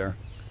stack right there.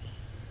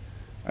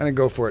 I'm going to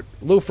go for it.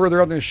 A little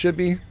further up than it should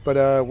be,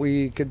 but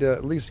we could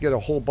at least get a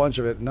whole bunch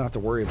of it and not have to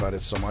worry about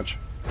it so much.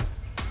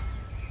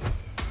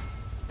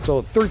 So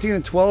 13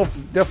 and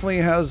 12 definitely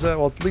has,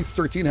 well, at least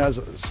 13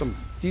 has some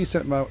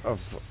decent amount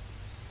of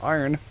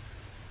iron.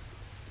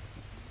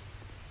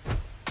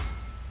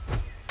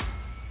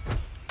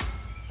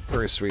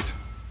 Very sweet.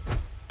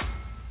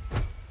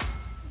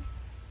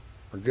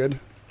 We're good.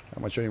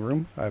 How much any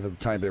room? I have a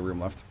tiny bit of room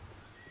left.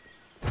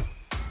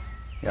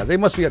 Yeah, they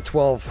must be at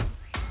 12.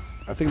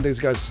 I think these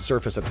guys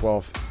surface at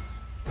 12.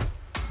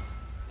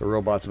 The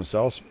robots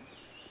themselves.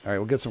 Alright,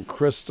 we'll get some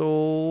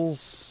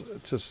crystals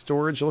to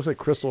storage. It looks like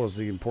crystal is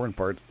the important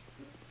part.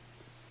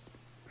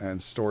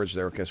 And storage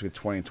there. Okay, so we have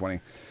 20 and 20.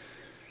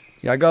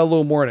 Yeah, I got a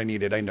little more than I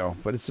needed, I know.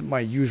 But it's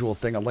my usual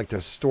thing. I'd like to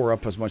store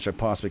up as much as I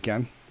possibly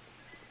can.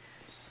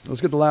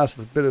 Let's get the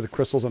last bit of the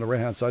crystals on the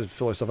right-hand side to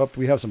fill ourselves up.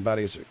 We have some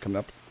baddies coming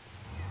up.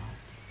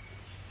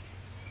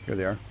 Here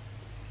they are.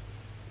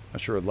 Not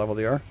sure what level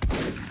they are.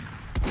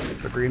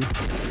 They're green.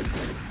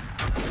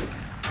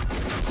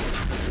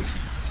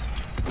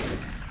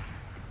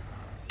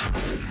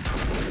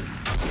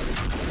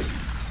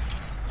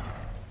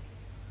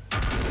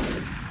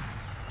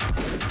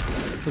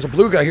 There's a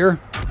blue guy here.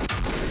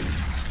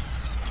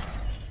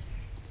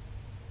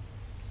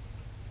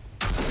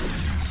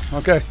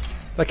 Okay.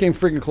 That came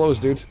freaking close,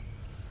 dude.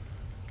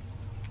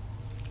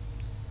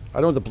 I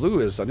don't know what the blue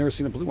is. I've never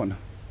seen a blue one.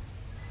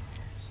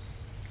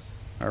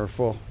 Alright, we're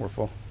full. We're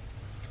full.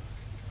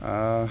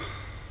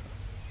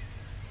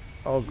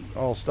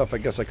 All stuff I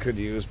guess I could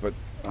use, but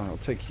I'll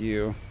take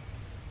you.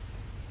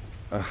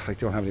 I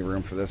don't have any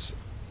room for this.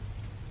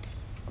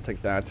 I'll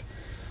take that.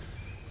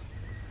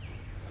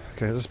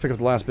 Okay, let's pick up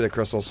the last bit of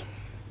crystals.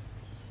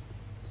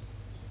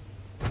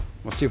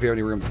 Let's see if we have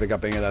any room to pick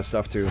up any of that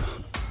stuff to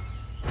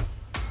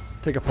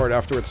take apart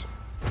afterwards.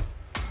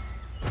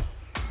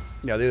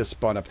 Yeah, they just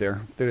spawned up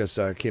there. They just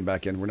came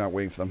back in. We're not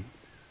waiting for them.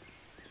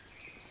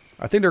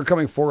 I think they're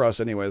coming for us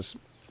anyways.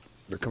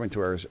 They're coming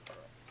to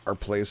our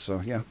place,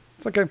 so yeah.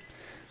 It's okay.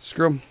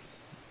 Screw them.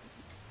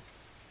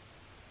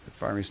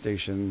 Firing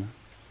station.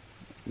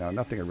 No,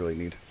 nothing I really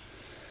need.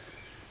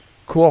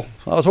 Cool.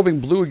 I was hoping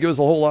blue would give us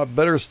a whole lot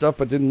better stuff,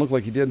 but didn't look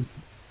like he did.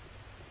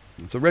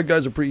 So red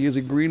guys are pretty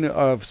easy. Green,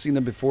 I've seen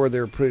them before.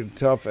 They're pretty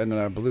tough.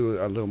 And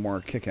blue, a little more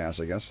kick-ass,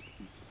 I guess.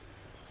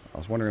 I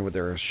was wondering what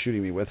they were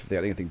shooting me with, if they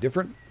had anything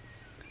different.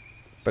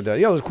 But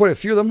yeah, there's quite a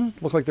few of them.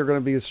 Look like they're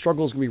going to be,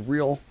 struggle's going to be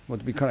real. We'll have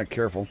to be kind of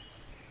careful.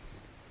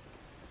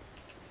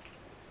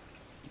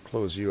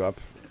 Close you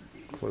up.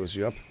 Close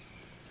you up.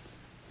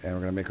 And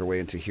we're going to make our way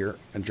into here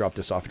and drop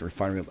this off in the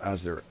refinery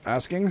as they're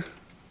asking.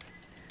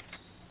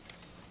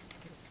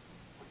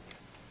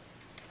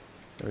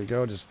 There we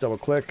go. Just double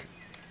click.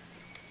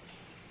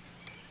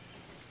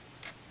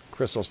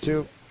 Crystals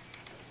too.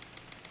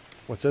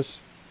 What's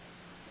this?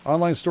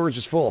 Online storage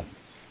is full.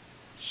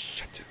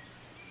 Shit.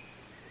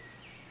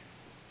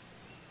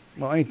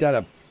 Well, ain't that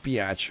a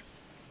biatch?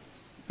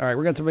 All right,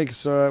 we're going to make.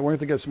 We're going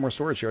to get some more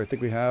storage here. I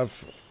think we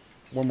have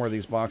one more of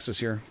these boxes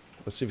here.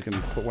 Let's see if we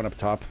can put one up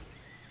top.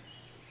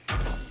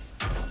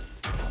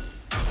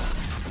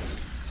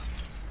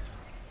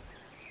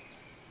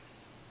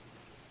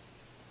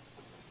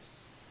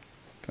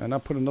 Can I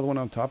not put another one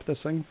on top of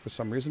this thing for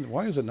some reason?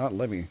 Why is it not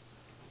letting me?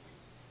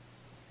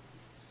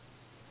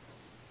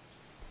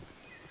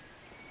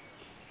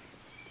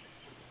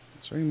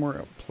 Is there any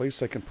more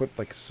place I can put,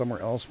 like,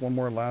 somewhere else? One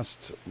more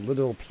last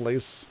little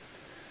place.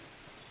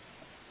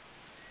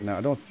 No,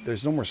 I don't.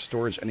 There's no more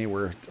storage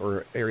anywhere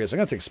or areas. I'm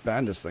going to have to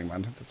expand this thing,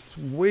 man. It's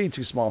way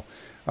too small.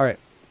 All right.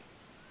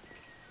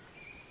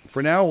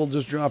 For now, we'll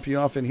just drop you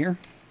off in here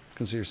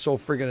because you're so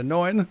friggin'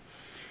 annoying.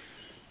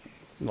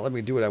 Not let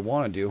me do what I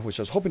want to do, which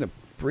I was hoping to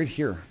right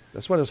here.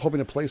 That's why I was hoping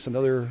to place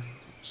another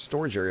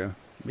storage area.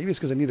 Maybe it's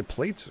because I need a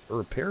plate or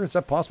repair. Is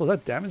that possible? Is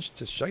that damage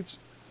to shites?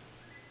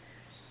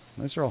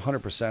 These are all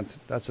 100%.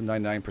 That's a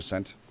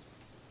 99%.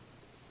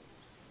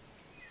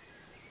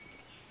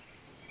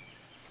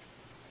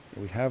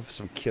 We have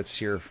some kits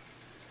here.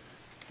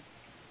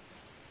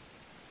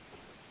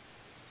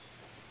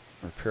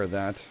 Repair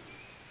that.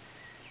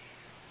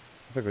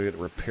 I think we get a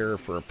repair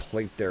for a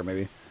plate there,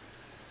 maybe.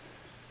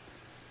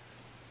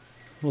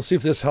 We'll see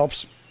if this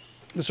helps.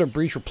 This is our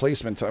breach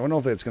replacement. I don't know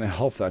if it's going to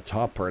help that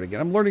top part again.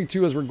 I'm learning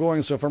too as we're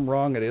going, so if I'm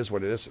wrong, it is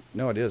what it is.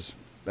 No, it is.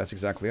 That's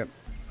exactly it.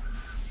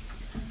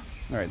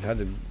 Alright, had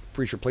the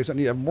breach replacement. I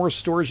need to have more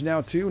storage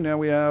now too. Now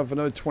we have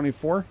another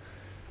 24.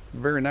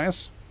 Very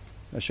nice.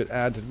 I should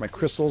add to my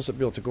crystals to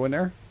be able to go in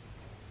there.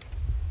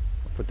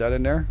 Put that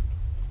in there.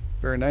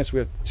 Very nice. We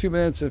have 2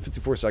 minutes and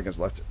 54 seconds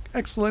left.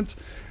 Excellent.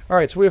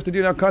 Alright, so we have to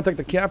do now contact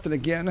the captain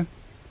again.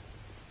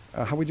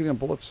 How are we doing on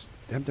bullets?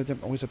 Damn.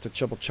 Always have to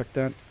double check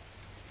that.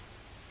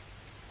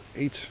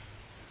 8.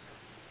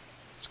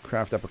 Let's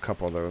craft up a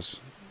couple of those.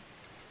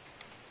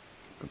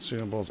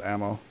 Consumables,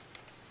 ammo.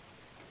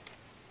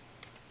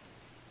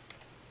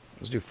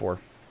 Let's do 4.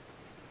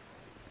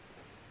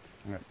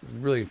 Alright, it's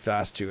really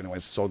fast too, anyways,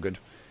 it's all good.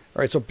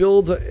 Alright, so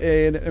build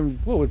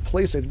and would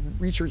place a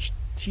research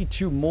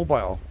T2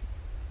 mobile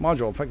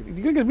module. In fact, you're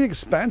gonna get an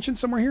expansion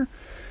somewhere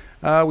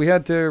here? We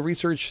had to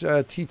research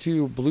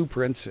T2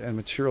 blueprint and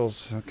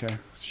materials. Okay,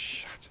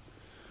 shit.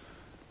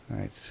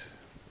 Alright.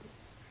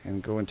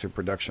 And go into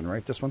production,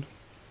 right? This one?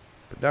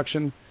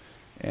 Production.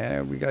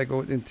 And we gotta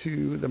go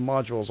into the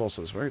modules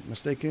also, right?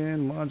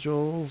 Mistaken,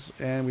 modules.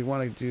 And we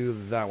want to do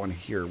that one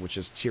here, which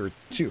is tier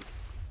 2.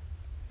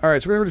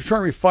 Alright, so we're going to try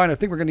and refine. I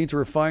think we're going to need to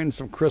refine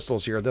some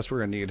crystals here. That's what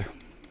we're going to need.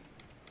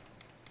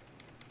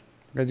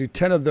 I'm going to do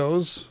 10 of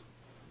those.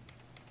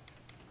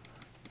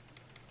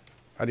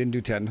 I didn't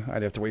do 10.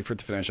 I'd have to wait for it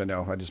to finish. I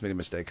know. I just made a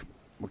mistake.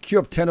 We'll queue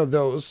up 10 of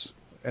those,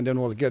 and then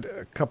we'll get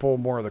a couple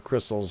more of the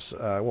crystals.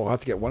 We'll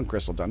have to get one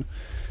crystal done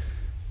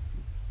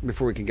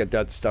before we can get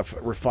that stuff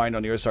refined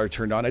on the other side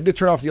turned on. I did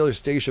turn off the other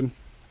station.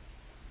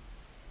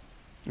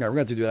 Yeah, we're going to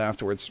have to do that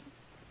afterwards.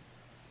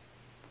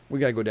 We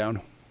got to go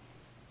down.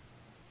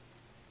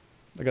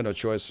 I got no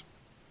choice.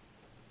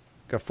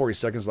 Got 40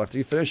 seconds left. Are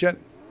you finished yet?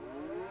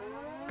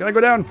 Gotta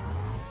go down.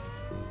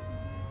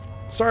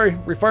 Sorry,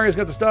 refinery's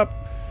got to stop.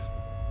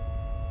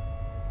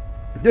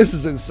 This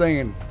is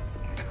insane.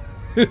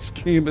 This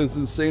game is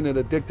insane and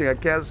addicting. I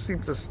can't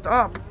seem to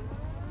stop.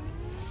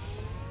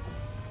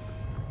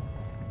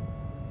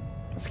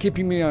 It's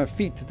keeping me on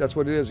feet. That's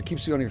what it is. It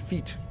keeps you on your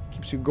feet.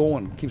 Keeps you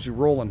going. Keeps you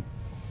rolling.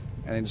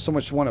 And there's so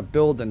much to want to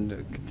build and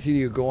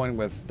continue going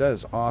with. That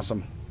is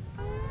awesome.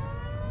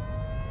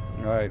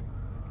 Alright.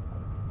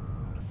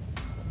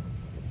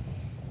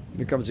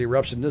 Here comes the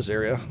eruption in this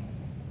area.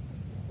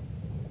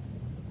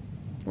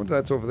 What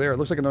that's over there? It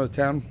looks like another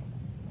town.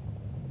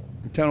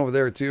 A town over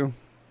there too.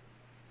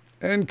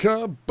 And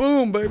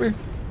kaboom, baby!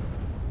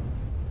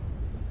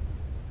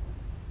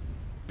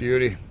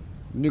 Beauty.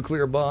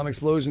 Nuclear bomb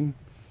explosion.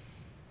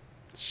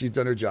 She's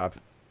done her job.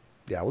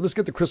 Yeah, we'll just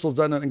get the crystals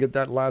done and get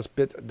that last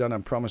bit done. I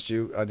promised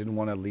you I didn't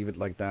want to leave it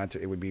like that.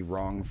 It would be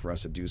wrong for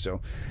us to do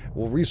so.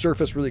 We'll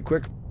resurface really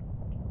quick.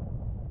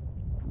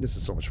 This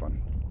is so much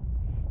fun.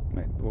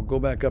 Right, we'll go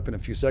back up in a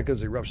few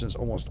seconds. The eruption is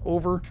almost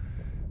over.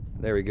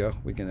 There we go.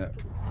 We can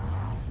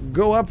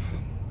go up.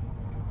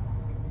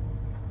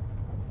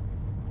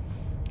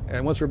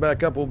 And once we're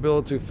back up, we'll be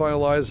able to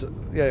finalize.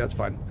 Yeah, that's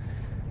fine.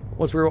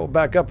 Once we're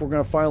back up, we're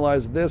going to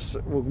finalize this.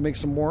 We'll make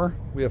some more.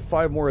 We have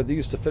 5 more of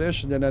these to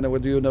finish, and then we'll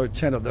do another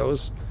 10 of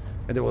those.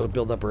 And then we'll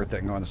build up our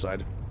thing on the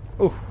side.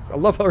 Oh, I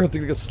love how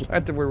everything gets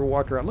slanted where we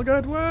walk around. Look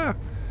at that. Wow.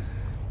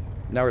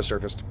 Now we're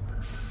surfaced.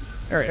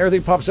 All right,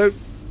 everything pops out.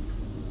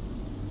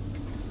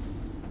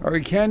 All right,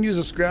 we can use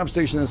a scrap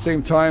station at the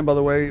same time, by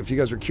the way. If you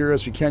guys are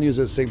curious, we can use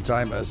it at the same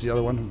time as the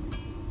other one.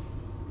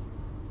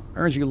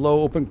 Energy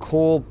low, open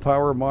coal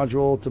power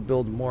module to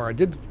build more. I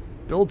did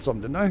build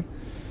some, didn't I?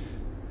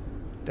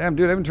 Damn,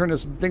 dude, I haven't turned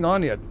this thing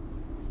on yet.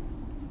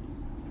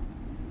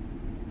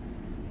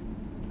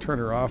 Turn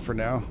her off for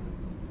now.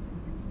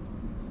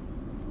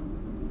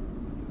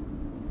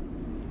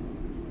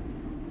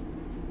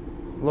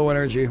 Low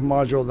energy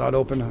module not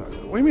open.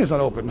 What do you mean it's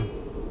not open?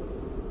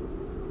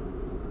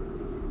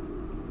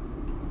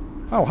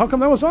 Oh, how come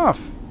that was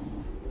off?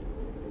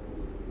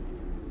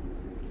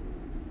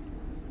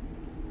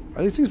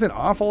 Are these things been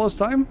off all this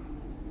time?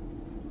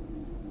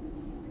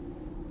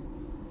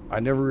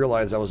 I never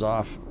realized that was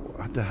off.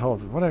 What the hell?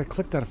 What did I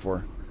click that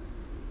for?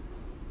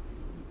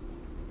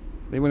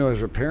 Maybe when I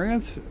was repairing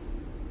it?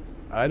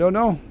 I don't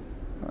know.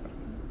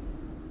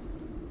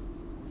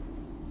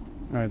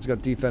 Alright, it's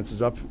got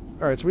defenses up.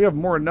 Alright, so we have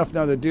more enough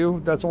now to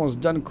do. That's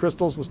almost done.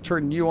 Crystals, let's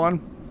turn you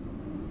on.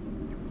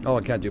 Oh,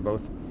 I can't do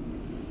both.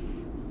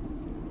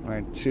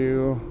 Alright,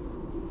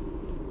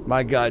 2.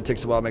 My god, it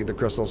takes a while to make the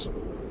crystals.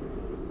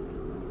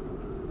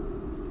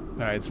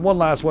 Alright, it's one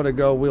last one to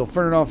go. We'll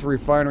turn it off the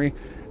refinery,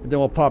 and then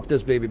we'll pop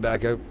this baby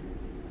back out.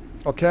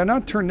 Oh, can I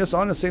not turn this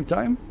on at the same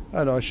time? I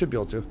don't know, I should be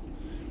able to.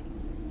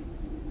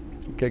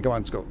 Okay, go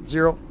on, let's go.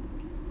 0.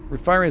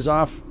 Refinery is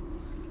off.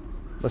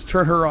 Let's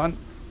turn her on.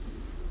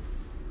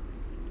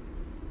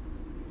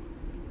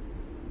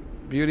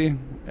 Beauty.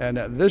 And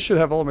this should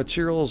have all the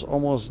materials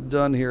almost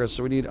done here.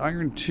 So we need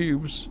iron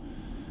tubes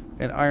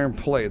and iron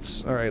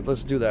plates. Alright,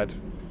 let's do that.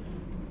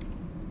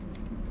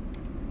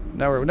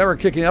 Now we're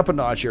kicking up a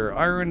notch here.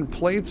 Iron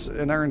plates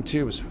and iron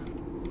tubes.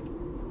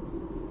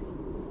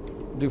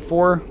 Do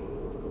 4.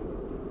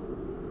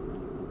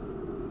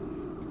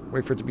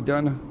 Wait for it to be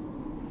done.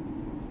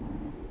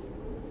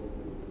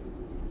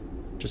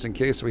 Just in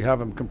case we have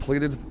them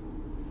completed.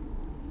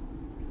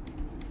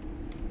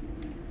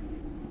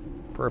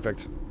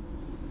 Perfect.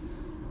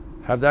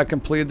 Have that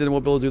completed, then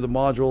we'll be able to do the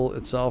module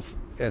itself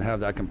and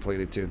have that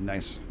completed too.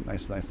 Nice,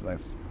 nice, nice,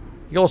 nice.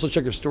 You can also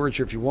check your storage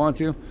here if you want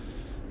to.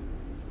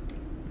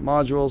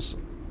 Modules.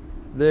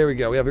 There we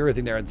go. We have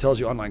everything there. It tells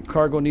you online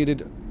cargo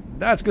needed.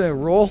 That's going to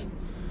roll.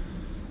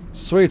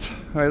 Sweet.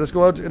 All right, let's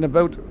go out and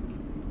about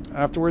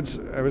afterwards.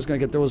 I was going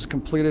to get those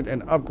completed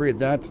and upgrade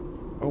that.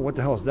 Oh, what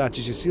the hell is that?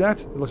 Did you see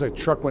that? It looks like a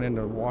truck went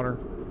into the water,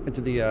 into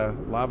the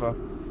lava.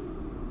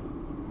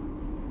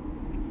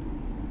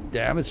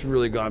 Damn, it's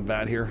really gone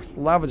bad here. The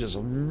lava just,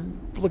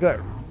 look at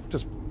that,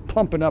 just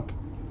pumping up.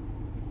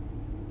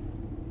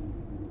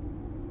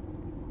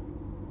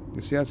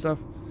 You see that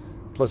stuff?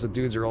 Plus the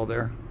dudes are all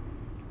there.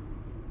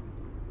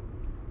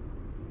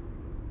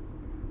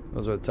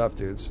 Those are the tough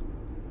dudes.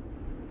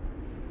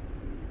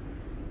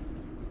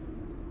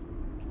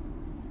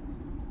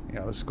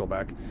 Yeah, let's go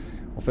back.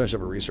 We'll finish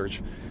up our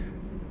research.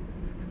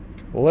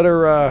 We'll let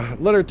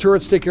our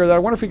turrets take care of that. I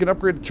wonder if we can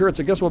upgrade the turrets.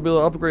 I guess we'll be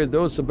able to upgrade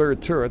those to better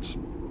turrets.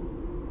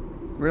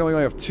 We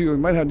only have 2. We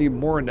might need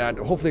more than that.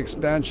 Hopefully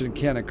expansion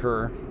can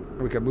occur.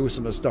 We can move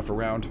some of this stuff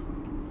around.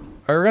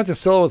 We're going to have to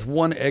settle with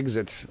one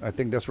exit. I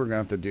think that's what we're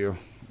going to have to do.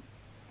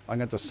 I'm going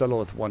to have to settle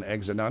with one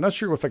exit. Now, I'm not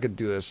sure if I could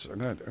do this. I'm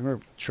going to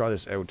try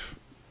this out.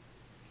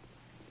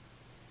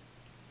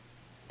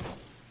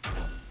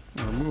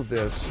 Remove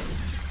this.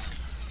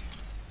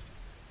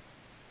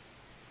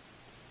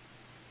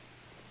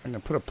 I'm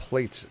going to put a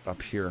plate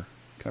up here.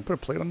 Can I put a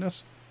plate on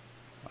this?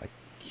 I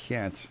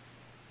can't.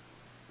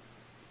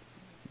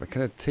 But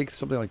can I take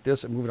something like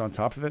this and move it on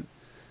top of it?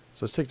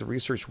 So let's take the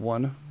research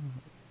one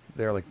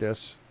there like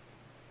this.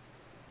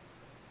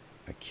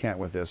 I can't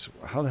with this.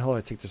 How the hell do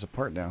I take this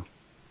apart now?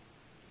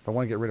 If I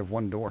want to get rid of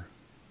one door.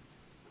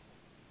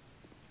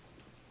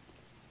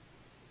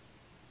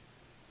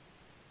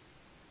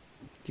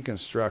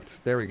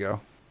 Deconstruct. There we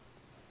go.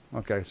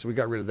 Okay, so we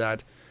got rid of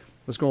that.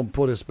 Let's go and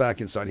pull this back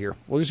inside here.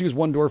 We'll just use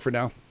one door for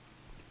now.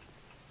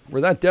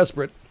 We're that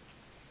desperate.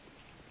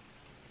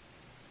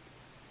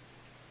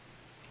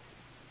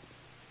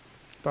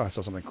 Thought I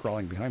saw something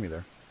crawling behind me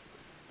there.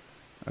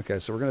 Okay,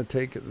 so we're going to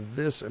take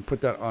this and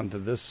put that onto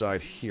this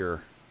side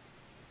here.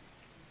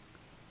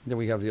 Then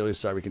we have the other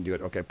side we can do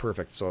it. Okay,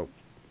 perfect. So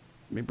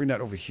let me bring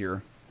that over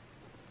here.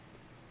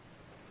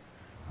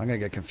 I'm going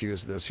to get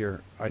confused with this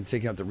here. I'm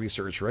taking out the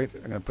research, right?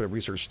 I'm going to put a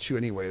research 2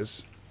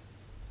 anyways.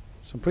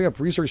 So I'm putting up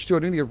research 2. I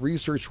need to get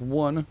research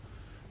 1.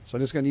 So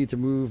I'm just going to need to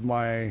move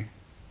my...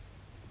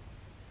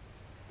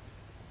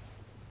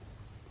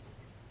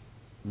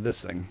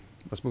 this thing.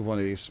 Let's move one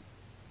of these.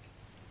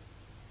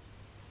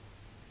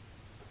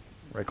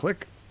 Right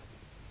click.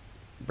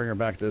 Bring her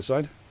back to this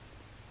side.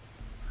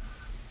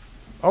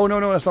 Oh, no,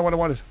 no, that's not what I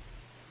wanted.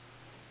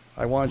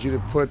 I wanted you to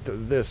put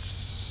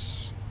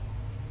this...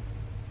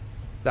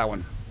 that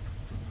one.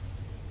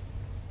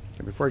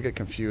 Okay, before I get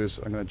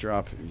confused, I'm going to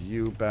drop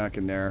you back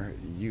in there,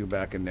 you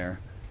back in there,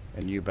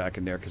 and you back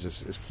in there, because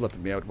it's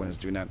flipping me out when it's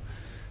doing that.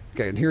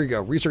 Okay, and here we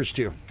go. Research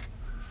 2.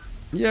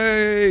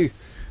 Yay!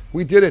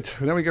 We did it.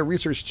 Now we got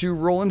Research 2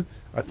 rolling.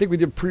 I think we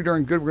did pretty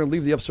darn good. We're going to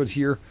leave the episode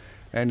here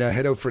and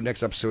head out for the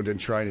next episode and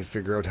try to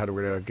figure out how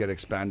to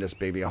expand this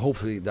baby.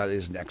 Hopefully that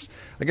is next.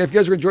 Again, if you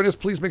guys are going to join us,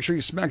 please make sure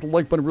you smack the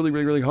like button really,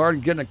 really, really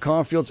hard. Getting a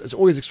comment fields, it's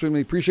always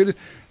extremely appreciated.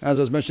 As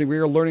I was mentioning, we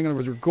are learning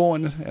as we're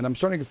going, and I'm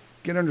starting to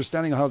get an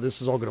understanding of how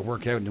this is all going to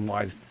work out and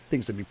why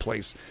things to be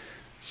placed.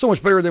 So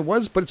much better than it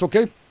was, but it's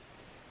okay.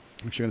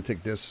 I'm actually going to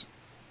take this.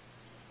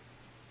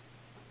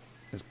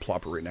 Just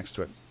plop it right next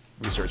to it.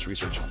 Research,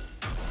 research.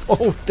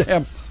 Oh,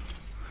 damn.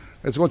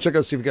 Let's go check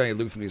out, see if we got any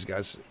loot from these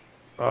guys.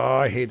 Oh,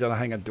 I hate that I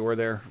hang a door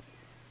there.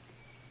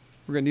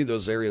 We're going to need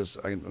those areas.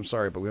 I'm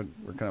sorry, but we're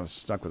kind of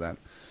stuck with that.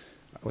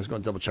 I was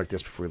going to double check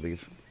this before we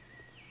leave.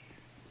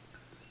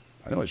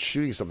 I know it's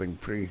shooting something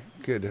pretty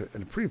good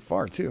and pretty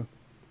far, too.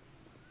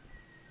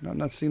 No, I'm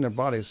not seeing their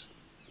bodies.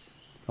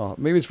 Oh,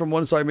 maybe it's from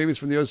one side, maybe it's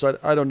from the other side.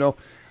 I don't know.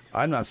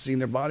 I'm not seeing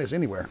their bodies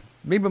anywhere.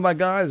 Maybe my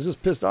guy is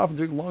just pissed off and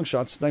doing long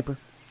shots. Sniper.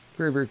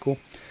 Very, very cool.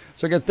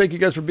 So again, thank you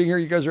guys for being here.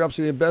 You guys are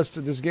absolutely the best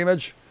at this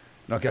GameEdged.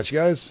 And I'll catch you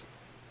guys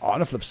on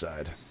the flip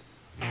side.